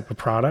of this type of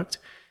product,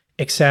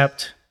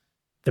 except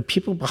the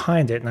people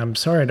behind it, and I'm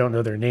sorry I don't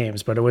know their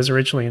names, but it was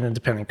originally an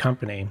independent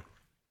company,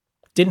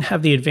 didn't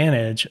have the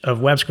advantage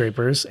of web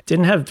scrapers,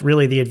 didn't have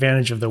really the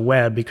advantage of the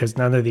web because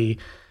none of the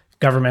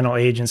governmental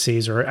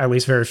agencies, or at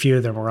least very few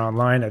of them, were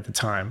online at the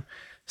time.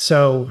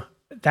 So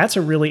that's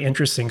a really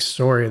interesting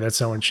story that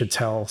someone should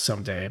tell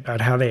someday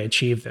about how they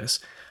achieve this.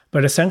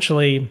 But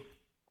essentially,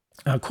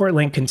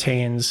 CourtLink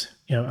contains,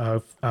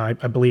 I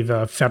believe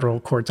federal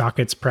court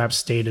dockets, perhaps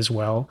state as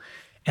well.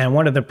 And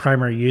one of the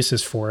primary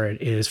uses for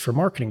it is for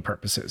marketing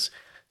purposes.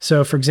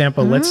 So for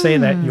example, let's say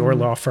that your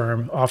law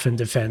firm often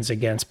defends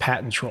against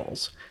patent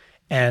trolls.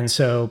 And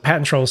so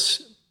patent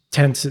trolls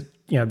tend to,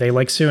 they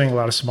like suing a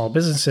lot of small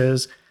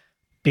businesses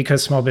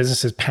because small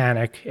businesses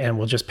panic and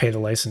will just pay the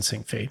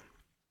licensing fee.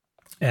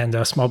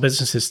 And small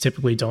businesses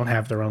typically don't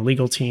have their own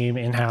legal team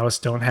in-house,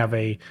 don't have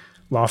a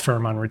law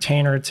firm on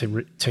retainer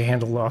to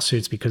handle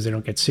lawsuits because they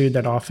don't get sued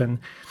that often.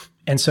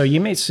 And so you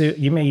may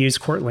use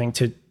CourtLink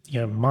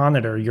to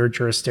monitor your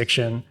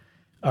jurisdiction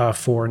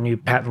for new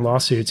patent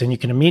lawsuits, and you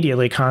can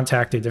immediately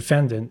contact a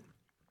defendant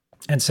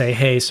and say,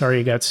 "Hey, sorry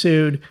you got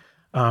sued,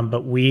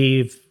 but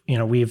we've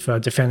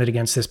defended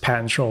against this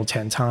patent troll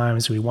 10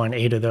 times. We won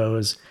 8 of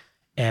those,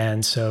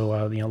 and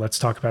so let's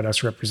talk about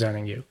us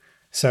representing you."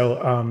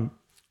 So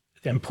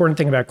the important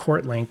thing about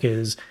CourtLink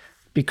is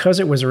because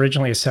it was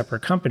originally a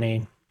separate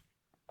company,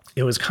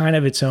 it was kind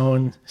of its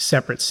own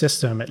separate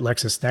system at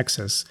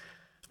LexisNexis,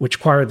 which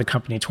acquired the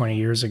company 20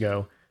 years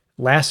ago.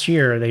 Last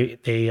year,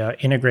 they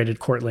integrated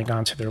CourtLink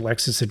onto their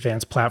Lexis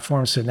Advanced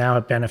platform, so now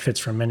it benefits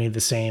from many of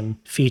the same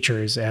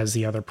features as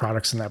the other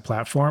products in that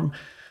platform,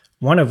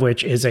 one of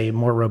which is a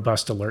more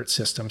robust alert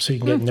system, so you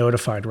can get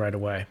notified right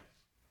away.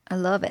 I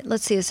love it.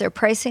 Let's see, is there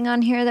pricing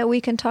on here that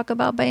we can talk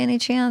about by any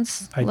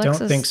chance? I don't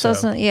think so.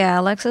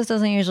 Lexis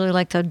doesn't usually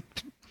like to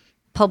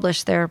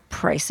publish their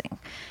pricing.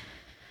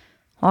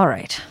 All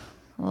right,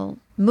 we'll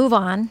move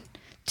on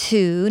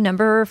to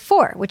number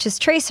 4, which is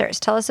Tracers.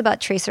 Tell us about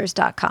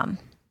tracers.com.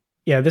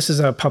 Yeah, this is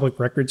a public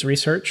records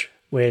research,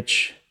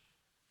 which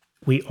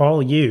we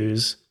all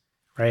use,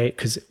 right?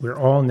 Because we're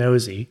all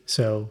nosy.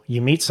 So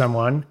you meet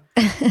someone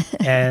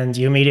and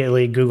you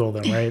immediately Google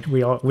them, right?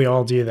 We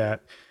all do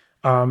that.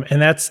 And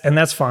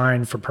that's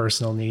fine for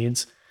personal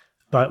needs.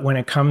 But when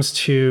it comes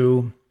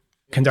to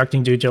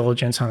conducting due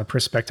diligence on a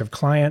prospective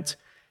client,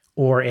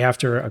 or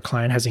after a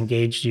client has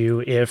engaged you,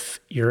 if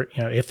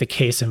the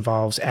case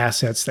involves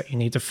assets that you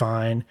need to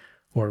find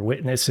or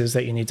witnesses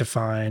that you need to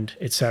find,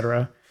 et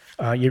cetera,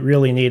 you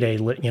really need a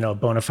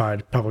bona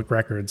fide public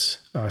records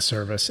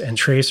service, and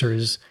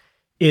Tracers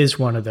is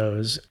one of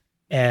those.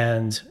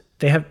 And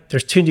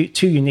there's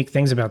two unique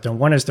things about them.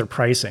 One is their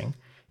pricing.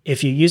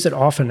 If you use it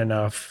often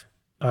enough,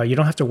 you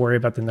don't have to worry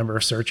about the number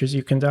of searches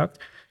you conduct,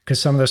 because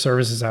some of the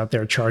services out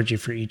there charge you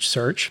for each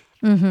search.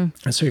 Mm-hmm.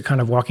 And so you're kind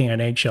of walking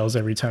on eggshells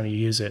every time you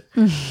use it.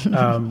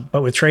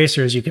 But with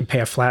Tracers, you can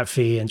pay a flat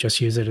fee and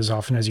just use it as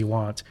often as you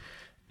want.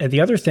 And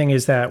the other thing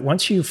is that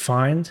once you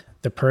find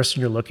the person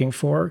you're looking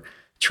for,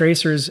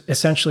 Tracers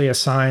essentially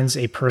assigns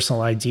a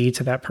personal ID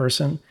to that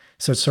person.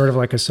 So it's sort of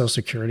like a social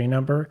security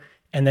number.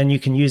 And then you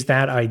can use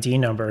that ID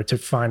number to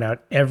find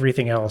out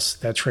everything else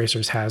that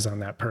Tracers has on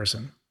that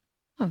person.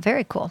 Oh,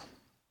 very cool.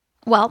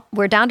 Well,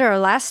 we're down to our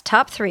last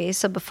top 3.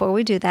 So before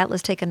we do that,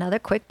 let's take another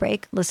quick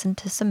break, listen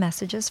to some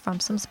messages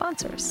from some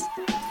sponsors.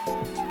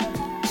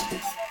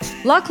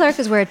 Law Clerk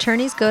is where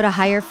attorneys go to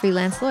hire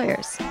freelance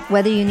lawyers.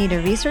 Whether you need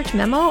a research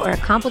memo or a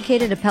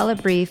complicated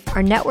appellate brief,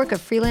 our network of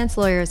freelance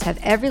lawyers have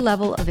every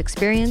level of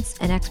experience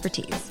and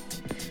expertise.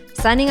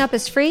 Signing up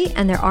is free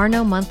and there are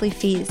no monthly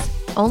fees.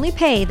 Only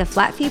pay the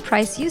flat fee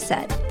price you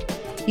set.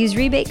 Use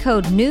rebate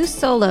code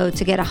NEWSOLO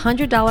to get a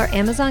 $100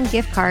 Amazon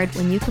gift card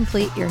when you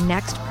complete your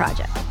next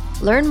project.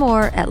 Learn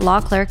more at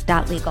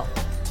lawclerk.legal.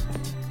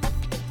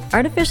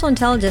 Artificial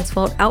intelligence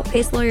won't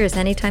outpace lawyers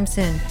anytime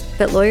soon,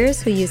 but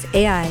lawyers who use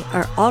AI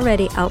are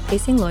already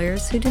outpacing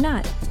lawyers who do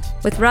not.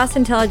 With Ross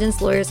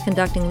Intelligence, lawyers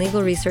conducting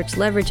legal research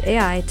leverage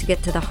AI to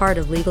get to the heart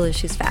of legal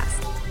issues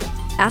fast.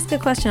 Ask a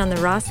question on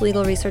the Ross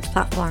Legal Research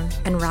platform,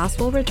 and Ross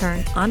will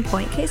return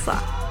on-point case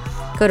law.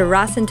 Go to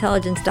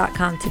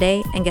rossintelligence.com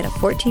today and get a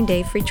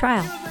 14-day free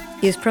trial.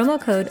 Use promo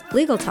code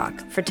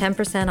LegalTalk for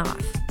 10%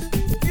 off.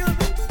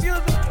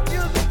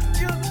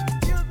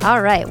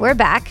 All right, we're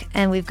back,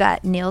 and we've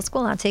got Neil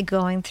Squillante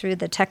going through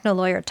the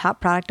TechnoLawyer Top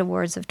Product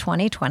Awards of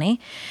 2020.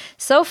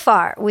 So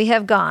far, we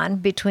have gone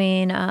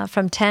between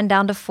from 10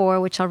 down to 4,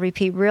 which I'll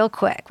repeat real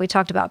quick. We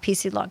talked about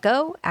PC Law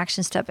Go,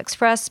 Action Step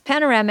Express,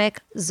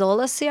 Panoramic,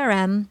 Zola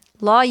CRM,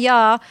 Law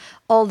Ya,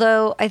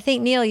 although I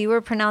think, Neil, you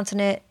were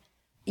pronouncing it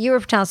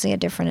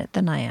different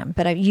than I am,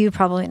 but you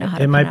probably know how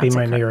to pronounce it. It might be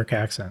my New York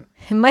accent.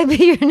 It might be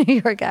your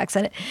New York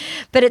accent,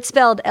 but it's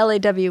spelled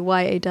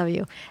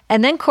Lawyaw.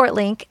 And then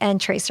CourtLink and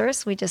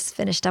Tracers, we just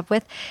finished up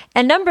with.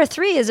 And number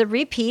 3 is a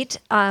repeat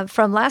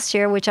from last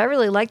year, which I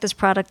really like this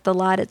product a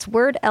lot. It's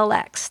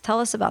WordLX. Tell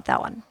us about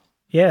that one.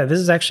 Yeah, this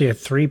is actually a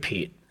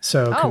 3-peat.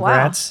 So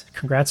congrats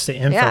to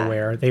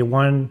InfoWare. Yeah. They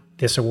won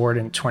this award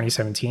in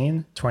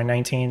 2017,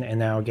 2019, and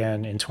now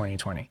again in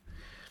 2020.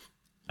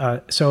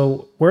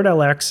 So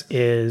WordLX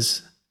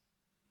is,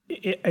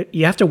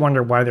 you have to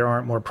wonder why there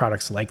aren't more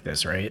products like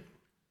this, right?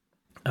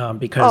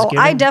 Because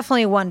I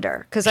definitely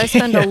wonder, because I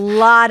spend a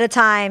lot of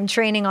time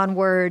training on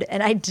Word,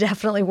 and I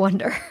definitely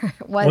wonder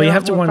why. Well, you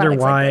have to wonder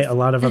why a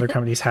lot of other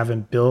companies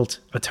haven't built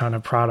a ton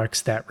of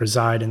products that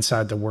reside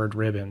inside the Word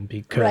ribbon,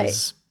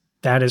 because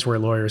that is where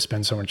lawyers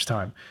spend so much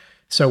time.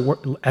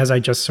 So as I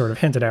just sort of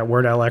hinted at,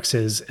 WordLX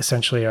is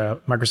essentially a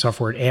Microsoft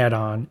Word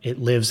add-on. It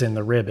lives in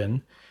the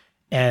ribbon.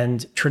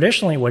 And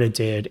traditionally what it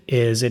did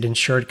is it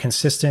ensured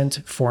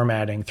consistent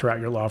formatting throughout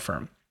your law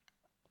firm,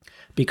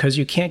 because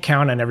you can't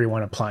count on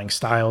everyone applying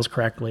styles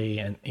correctly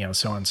and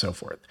so on and so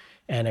forth.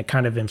 And it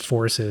kind of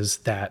enforces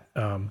that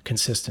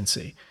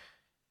consistency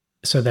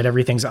so that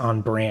everything's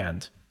on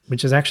brand,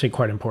 which is actually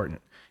quite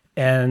important.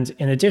 And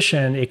in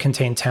addition, it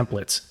contained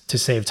templates to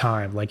save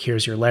time. Like,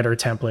 here's your letter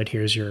template,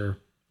 here's your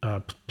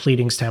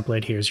pleadings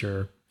template, here's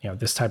your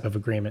this type of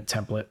agreement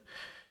template.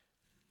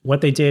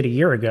 What they did a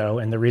year ago,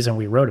 and the reason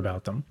we wrote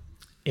about them,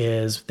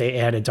 is they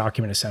added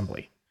document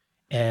assembly.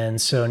 And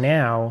so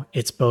now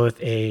it's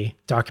both a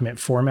document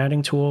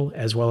formatting tool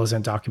as well as a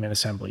document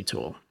assembly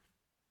tool.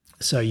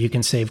 So you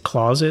can save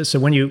clauses. So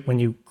when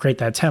you create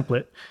that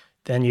template,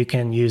 then you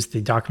can use the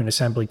document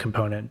assembly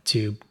component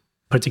to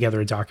put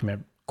together a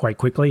document quite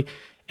quickly.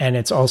 And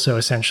it's also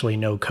essentially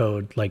no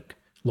code like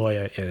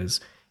Lawyer is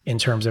in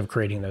terms of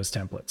creating those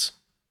templates.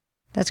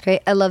 That's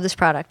great. I love this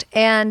product.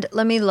 And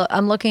let me look.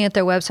 I'm looking at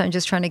their website and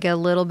just trying to get a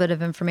little bit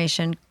of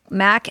information.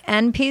 Mac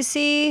and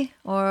PC,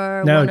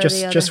 or no, one or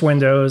the other? Just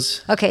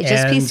Windows. Okay,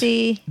 just and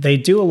PC. They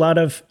do a lot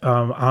of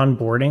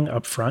onboarding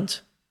up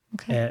front.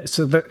 Okay.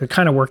 So the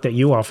kind of work that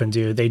you often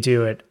do, they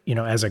do it,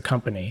 as a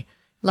company.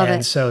 Love it.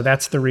 And so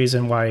that's the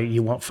reason why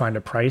you won't find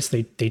a price.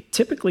 They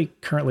typically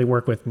currently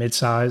work with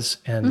mid-size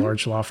and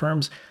large law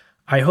firms.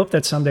 I hope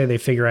that someday they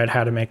figure out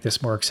how to make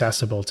this more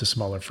accessible to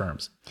smaller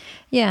firms.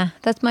 Yeah,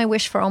 that's my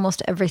wish for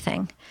almost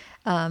everything.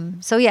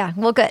 So yeah,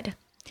 well, good.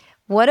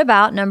 What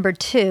about number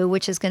 2,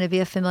 which is going to be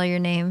a familiar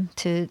name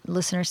to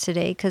listeners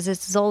today, because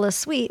it's Zola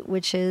Suite,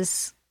 which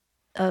is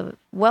a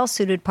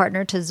well-suited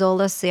partner to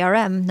Zola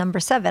CRM, number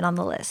 7 on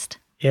the list.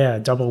 Yeah,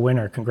 double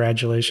winner.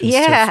 Congratulations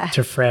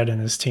to Fred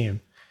and his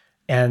team.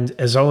 And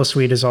Zola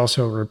Suite is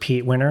also a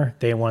repeat winner.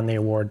 They won the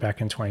award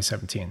back in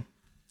 2017.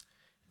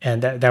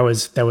 And that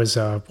was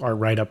our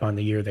write-up on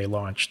the year they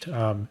launched.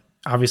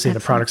 Obviously, the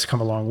products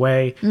come a long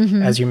way.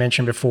 Mm-hmm. As you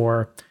mentioned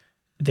before,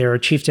 their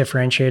chief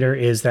differentiator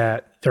is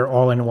that they're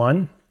all in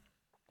one.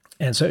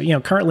 And so,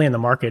 currently in the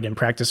market in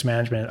practice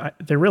management,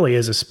 there really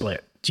is a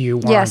split. Do you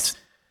want,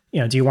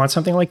 do you want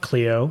something like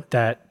Clio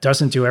that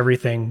doesn't do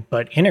everything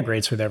but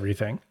integrates with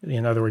everything?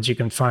 In other words, you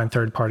can find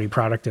third-party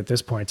product at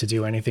this point to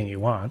do anything you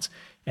want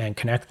and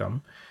connect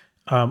them.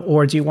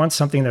 Or do you want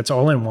something that's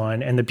all in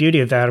one? And the beauty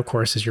of that, of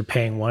course, is you're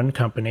paying one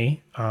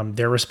company.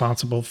 They're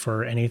responsible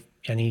for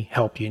any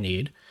help you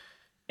need.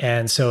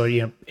 And so,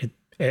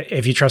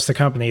 if you trust the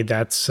company,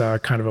 that's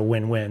kind of a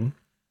win-win.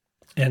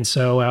 And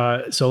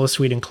so Zola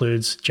Suite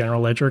includes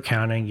general ledger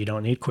accounting. You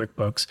don't need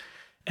QuickBooks.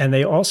 And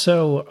they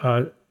also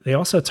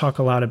talk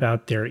a lot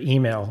about their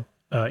email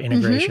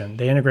integration. Mm-hmm.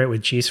 They integrate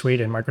with G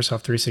Suite and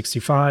Microsoft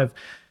 365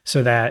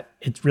 so that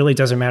it really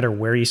doesn't matter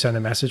where you send a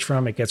message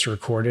from. It gets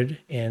recorded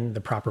in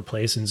the proper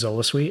place in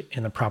Zola Suite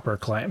in the proper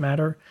client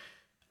matter.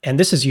 And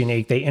this is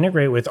unique. They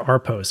integrate with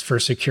RPost for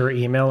secure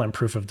email and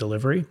proof of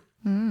delivery.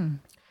 Mm.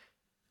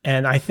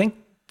 And I think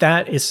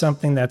that is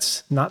something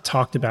that's not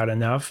talked about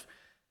enough,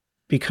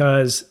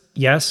 because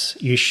yes,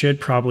 you should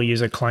probably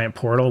use a client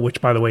portal,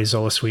 which, by the way,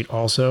 Zola Suite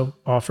also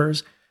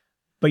offers.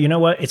 But you know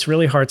what? It's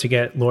really hard to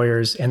get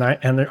lawyers, and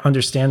they're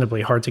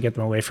understandably hard to get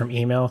them away from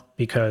email,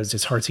 because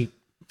it's hard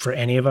for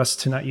any of us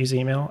to not use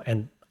email.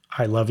 And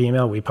I love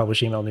email. We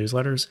publish email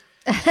newsletters.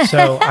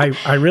 So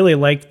I really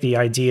like the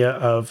idea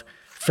of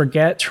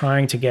forget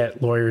trying to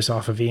get lawyers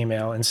off of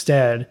email.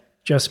 Instead,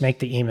 just make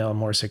the email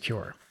more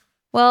secure.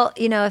 Well,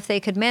 if they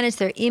could manage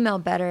their email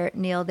better,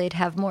 Neil, they'd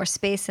have more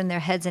space in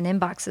their heads and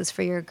inboxes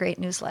for your great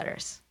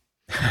newsletters.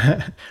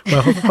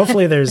 Well,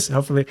 hopefully,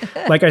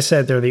 like I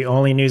said, they're the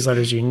only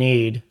newsletters you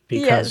need,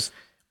 because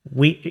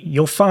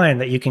you'll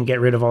find that you can get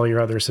rid of all your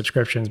other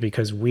subscriptions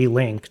because we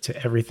link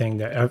to everything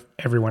that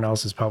everyone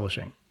else is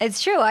publishing.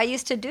 It's true. I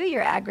used to do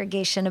your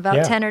aggregation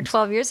about 10 or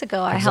 12 years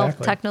ago. I helped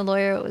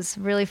TechnoLawyer. It was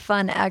really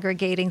fun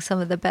aggregating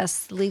some of the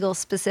best legal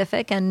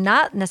specific and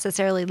not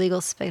necessarily legal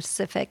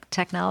specific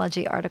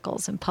technology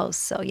articles and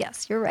posts. So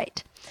yes, you're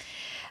right.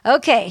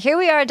 Okay, here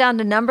we are down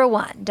to number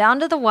 1, down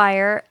to the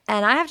wire.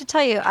 And I have to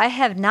tell you, I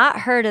have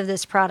not heard of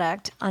this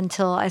product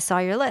until I saw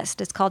your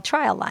list. It's called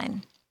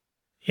TrialLine.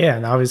 Yeah,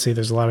 and obviously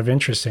there's a lot of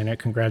interest in it.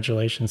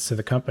 Congratulations to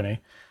the company.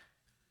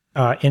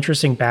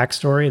 Interesting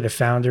backstory. The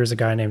founder is a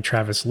guy named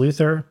Travis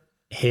Luther.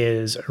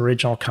 His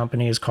original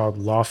company is called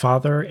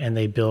Lawfather, and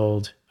they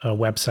build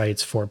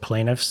websites for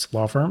plaintiffs'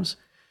 law firms.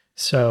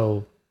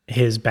 So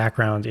his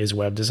background is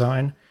web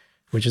design,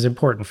 which is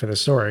important for the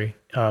story.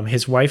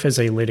 His wife is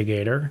a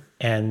litigator,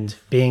 and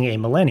being a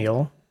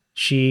millennial,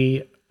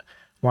 she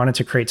wanted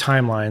to create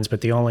timelines, but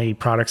the only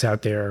products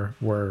out there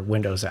were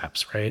Windows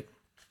apps, right?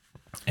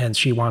 And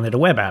she wanted a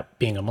web app,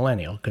 being a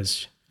millennial,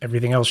 because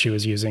everything else she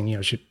was using,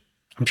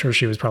 I'm sure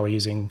she was probably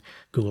using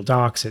Google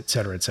Docs, et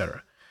cetera, et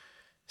cetera.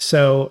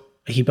 So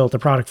he built a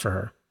product for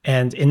her,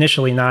 and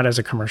initially not as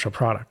a commercial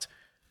product.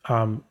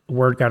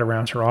 Word got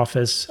around her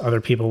office,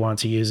 other people wanted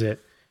to use it,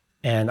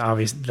 and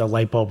obviously the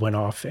light bulb went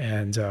off,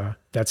 and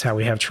that's how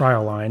we have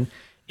Trial Line.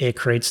 It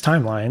creates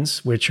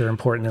timelines, which are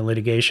important in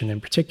litigation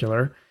in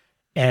particular.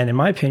 And in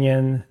my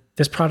opinion,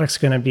 this product's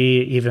going to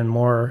be even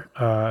more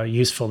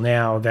useful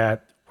now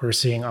that we're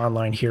seeing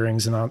online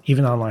hearings and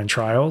even online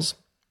trials.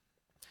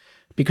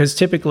 Because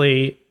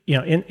typically,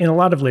 in a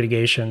lot of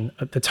litigation,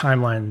 the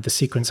timeline, the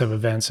sequence of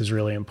events is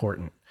really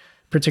important,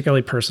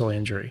 particularly personal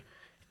injury.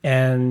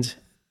 And,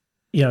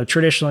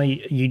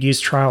 traditionally you'd use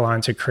Trial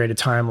Line to create a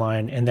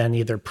timeline and then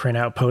either print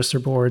out poster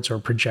boards or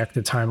project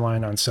the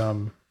timeline on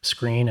some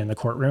screen in the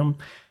courtroom.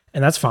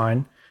 And that's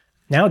fine.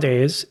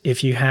 Nowadays,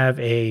 if you have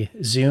a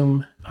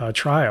Zoom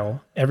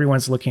trial,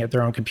 everyone's looking at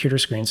their own computer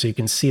screen so you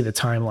can see the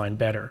timeline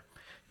better.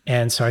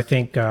 And so I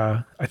think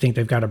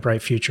they've got a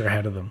bright future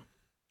ahead of them.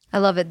 I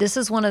love it. This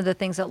is one of the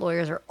things that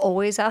lawyers are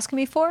always asking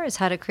me for, is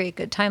how to create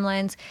good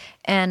timelines.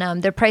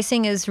 And their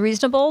pricing is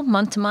reasonable.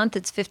 Month to month,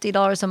 it's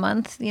 $50 a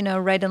month,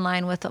 right in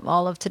line with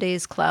all of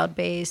today's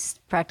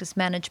cloud-based practice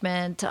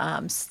management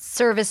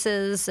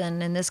services,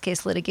 and in this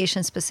case,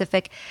 litigation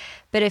specific.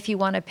 But if you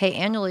want to pay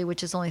annually,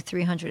 which is only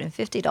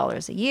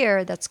 $350 a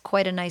year, that's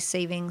quite a nice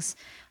savings.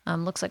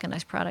 Looks like a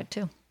nice product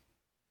too.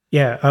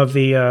 Yeah, of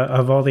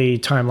all the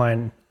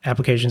timeline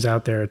applications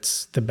out there,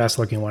 it's the best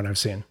looking one I've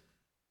seen.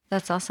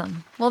 That's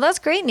awesome. Well, that's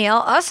great, Neil.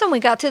 Awesome. We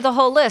got to the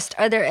whole list.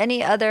 Are there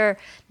any other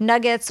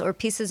nuggets or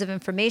pieces of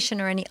information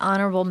or any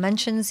honorable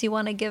mentions you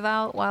want to give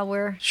out while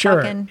we're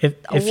talking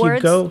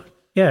awards?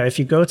 If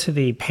you go to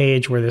the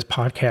page where this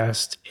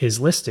podcast is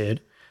listed,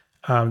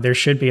 there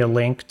should be a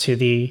link to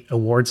the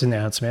awards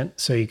announcement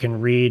so you can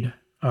read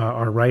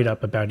our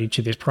write-up about each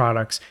of these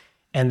products.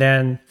 And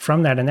then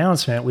from that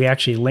announcement, we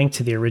actually link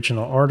to the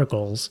original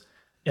articles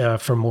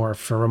for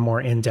a more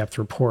in-depth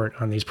report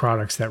on these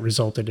products that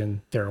resulted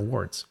in their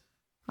awards.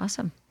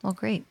 Awesome. Well,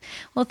 great.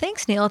 Well,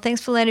 thanks, Neil.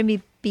 Thanks for letting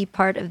me be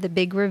part of the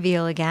big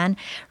reveal again.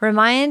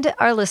 Remind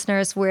our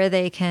listeners where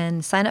they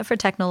can sign up for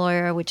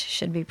TechnoLawyer, which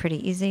should be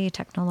pretty easy,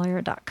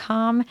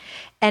 technolawyer.com,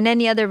 and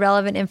any other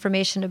relevant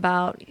information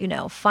about,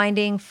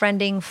 finding,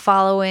 friending,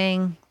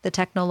 following the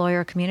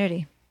TechnoLawyer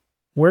community.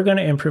 We're going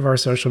to improve our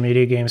social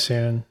media game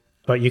soon,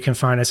 but you can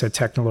find us at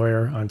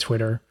TechnoLawyer on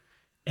Twitter,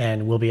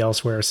 and we'll be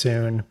elsewhere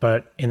soon.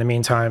 But in the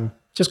meantime,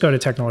 just go to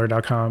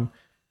technolawyer.com,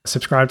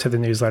 subscribe to the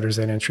newsletters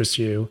that interest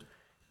you,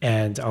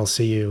 and I'll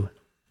see you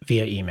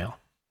via email.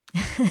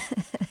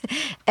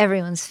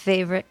 Everyone's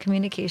favorite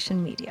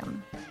communication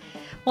medium.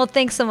 Well,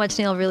 thanks so much,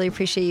 Neil. Really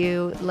appreciate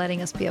you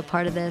letting us be a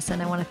part of this.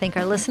 And I want to thank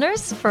our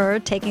listeners for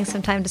taking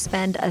some time to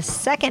spend a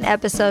second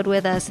episode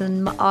with us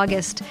in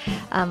August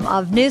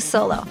of News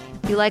Solo.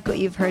 If you like what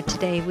you've heard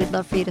today, we'd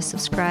love for you to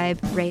subscribe,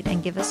 rate,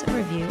 and give us a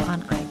review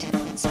on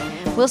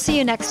iTunes. We'll see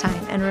you next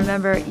time. And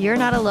remember, you're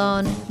not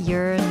alone.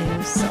 You're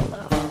News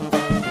Solo.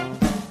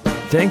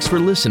 Thanks for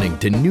listening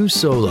to New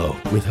Solo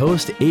with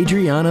host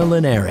Adriana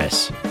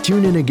Linares.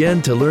 Tune in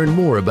again to learn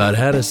more about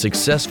how to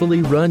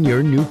successfully run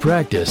your new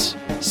practice.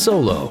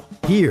 Solo,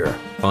 here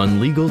on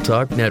Legal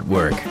Talk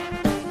Network.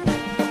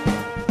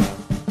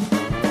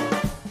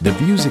 The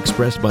views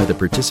expressed by the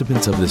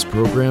participants of this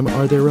program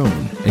are their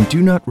own and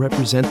do not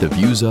represent the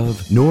views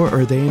of, nor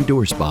are they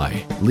endorsed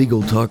by,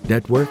 Legal Talk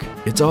Network,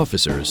 its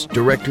officers,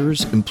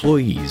 directors,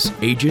 employees,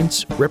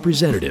 agents,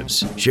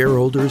 representatives,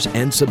 shareholders,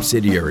 and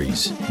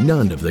subsidiaries.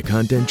 None of the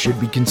content should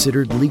be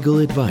considered legal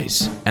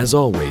advice. As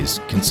always,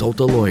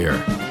 consult a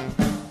lawyer.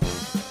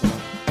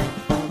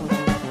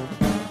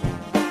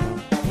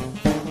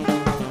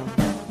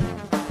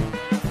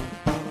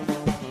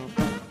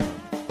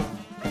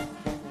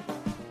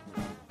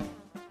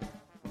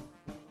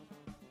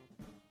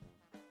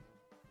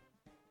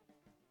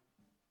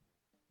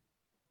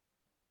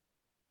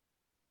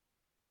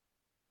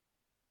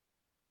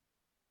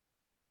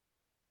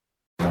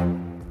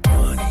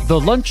 The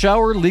Lunch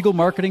Hour Legal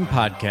Marketing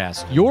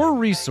Podcast, your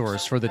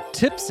resource for the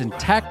tips and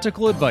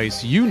tactical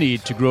advice you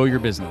need to grow your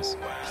business.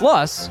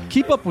 Plus,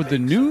 keep up with the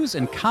news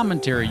and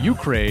commentary you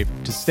crave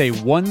to stay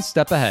one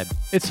step ahead.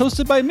 It's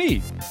hosted by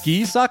me,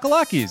 Guy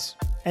Sakalakis.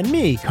 And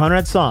me,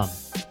 Conrad Som.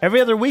 Every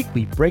other week,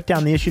 we break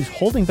down the issues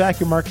holding back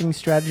your marketing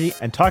strategy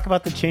and talk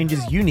about the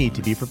changes you need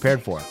to be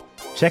prepared for.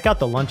 Check out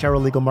the Lunch Hour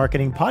Legal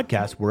Marketing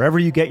Podcast wherever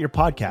you get your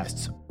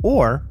podcasts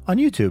or on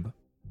YouTube.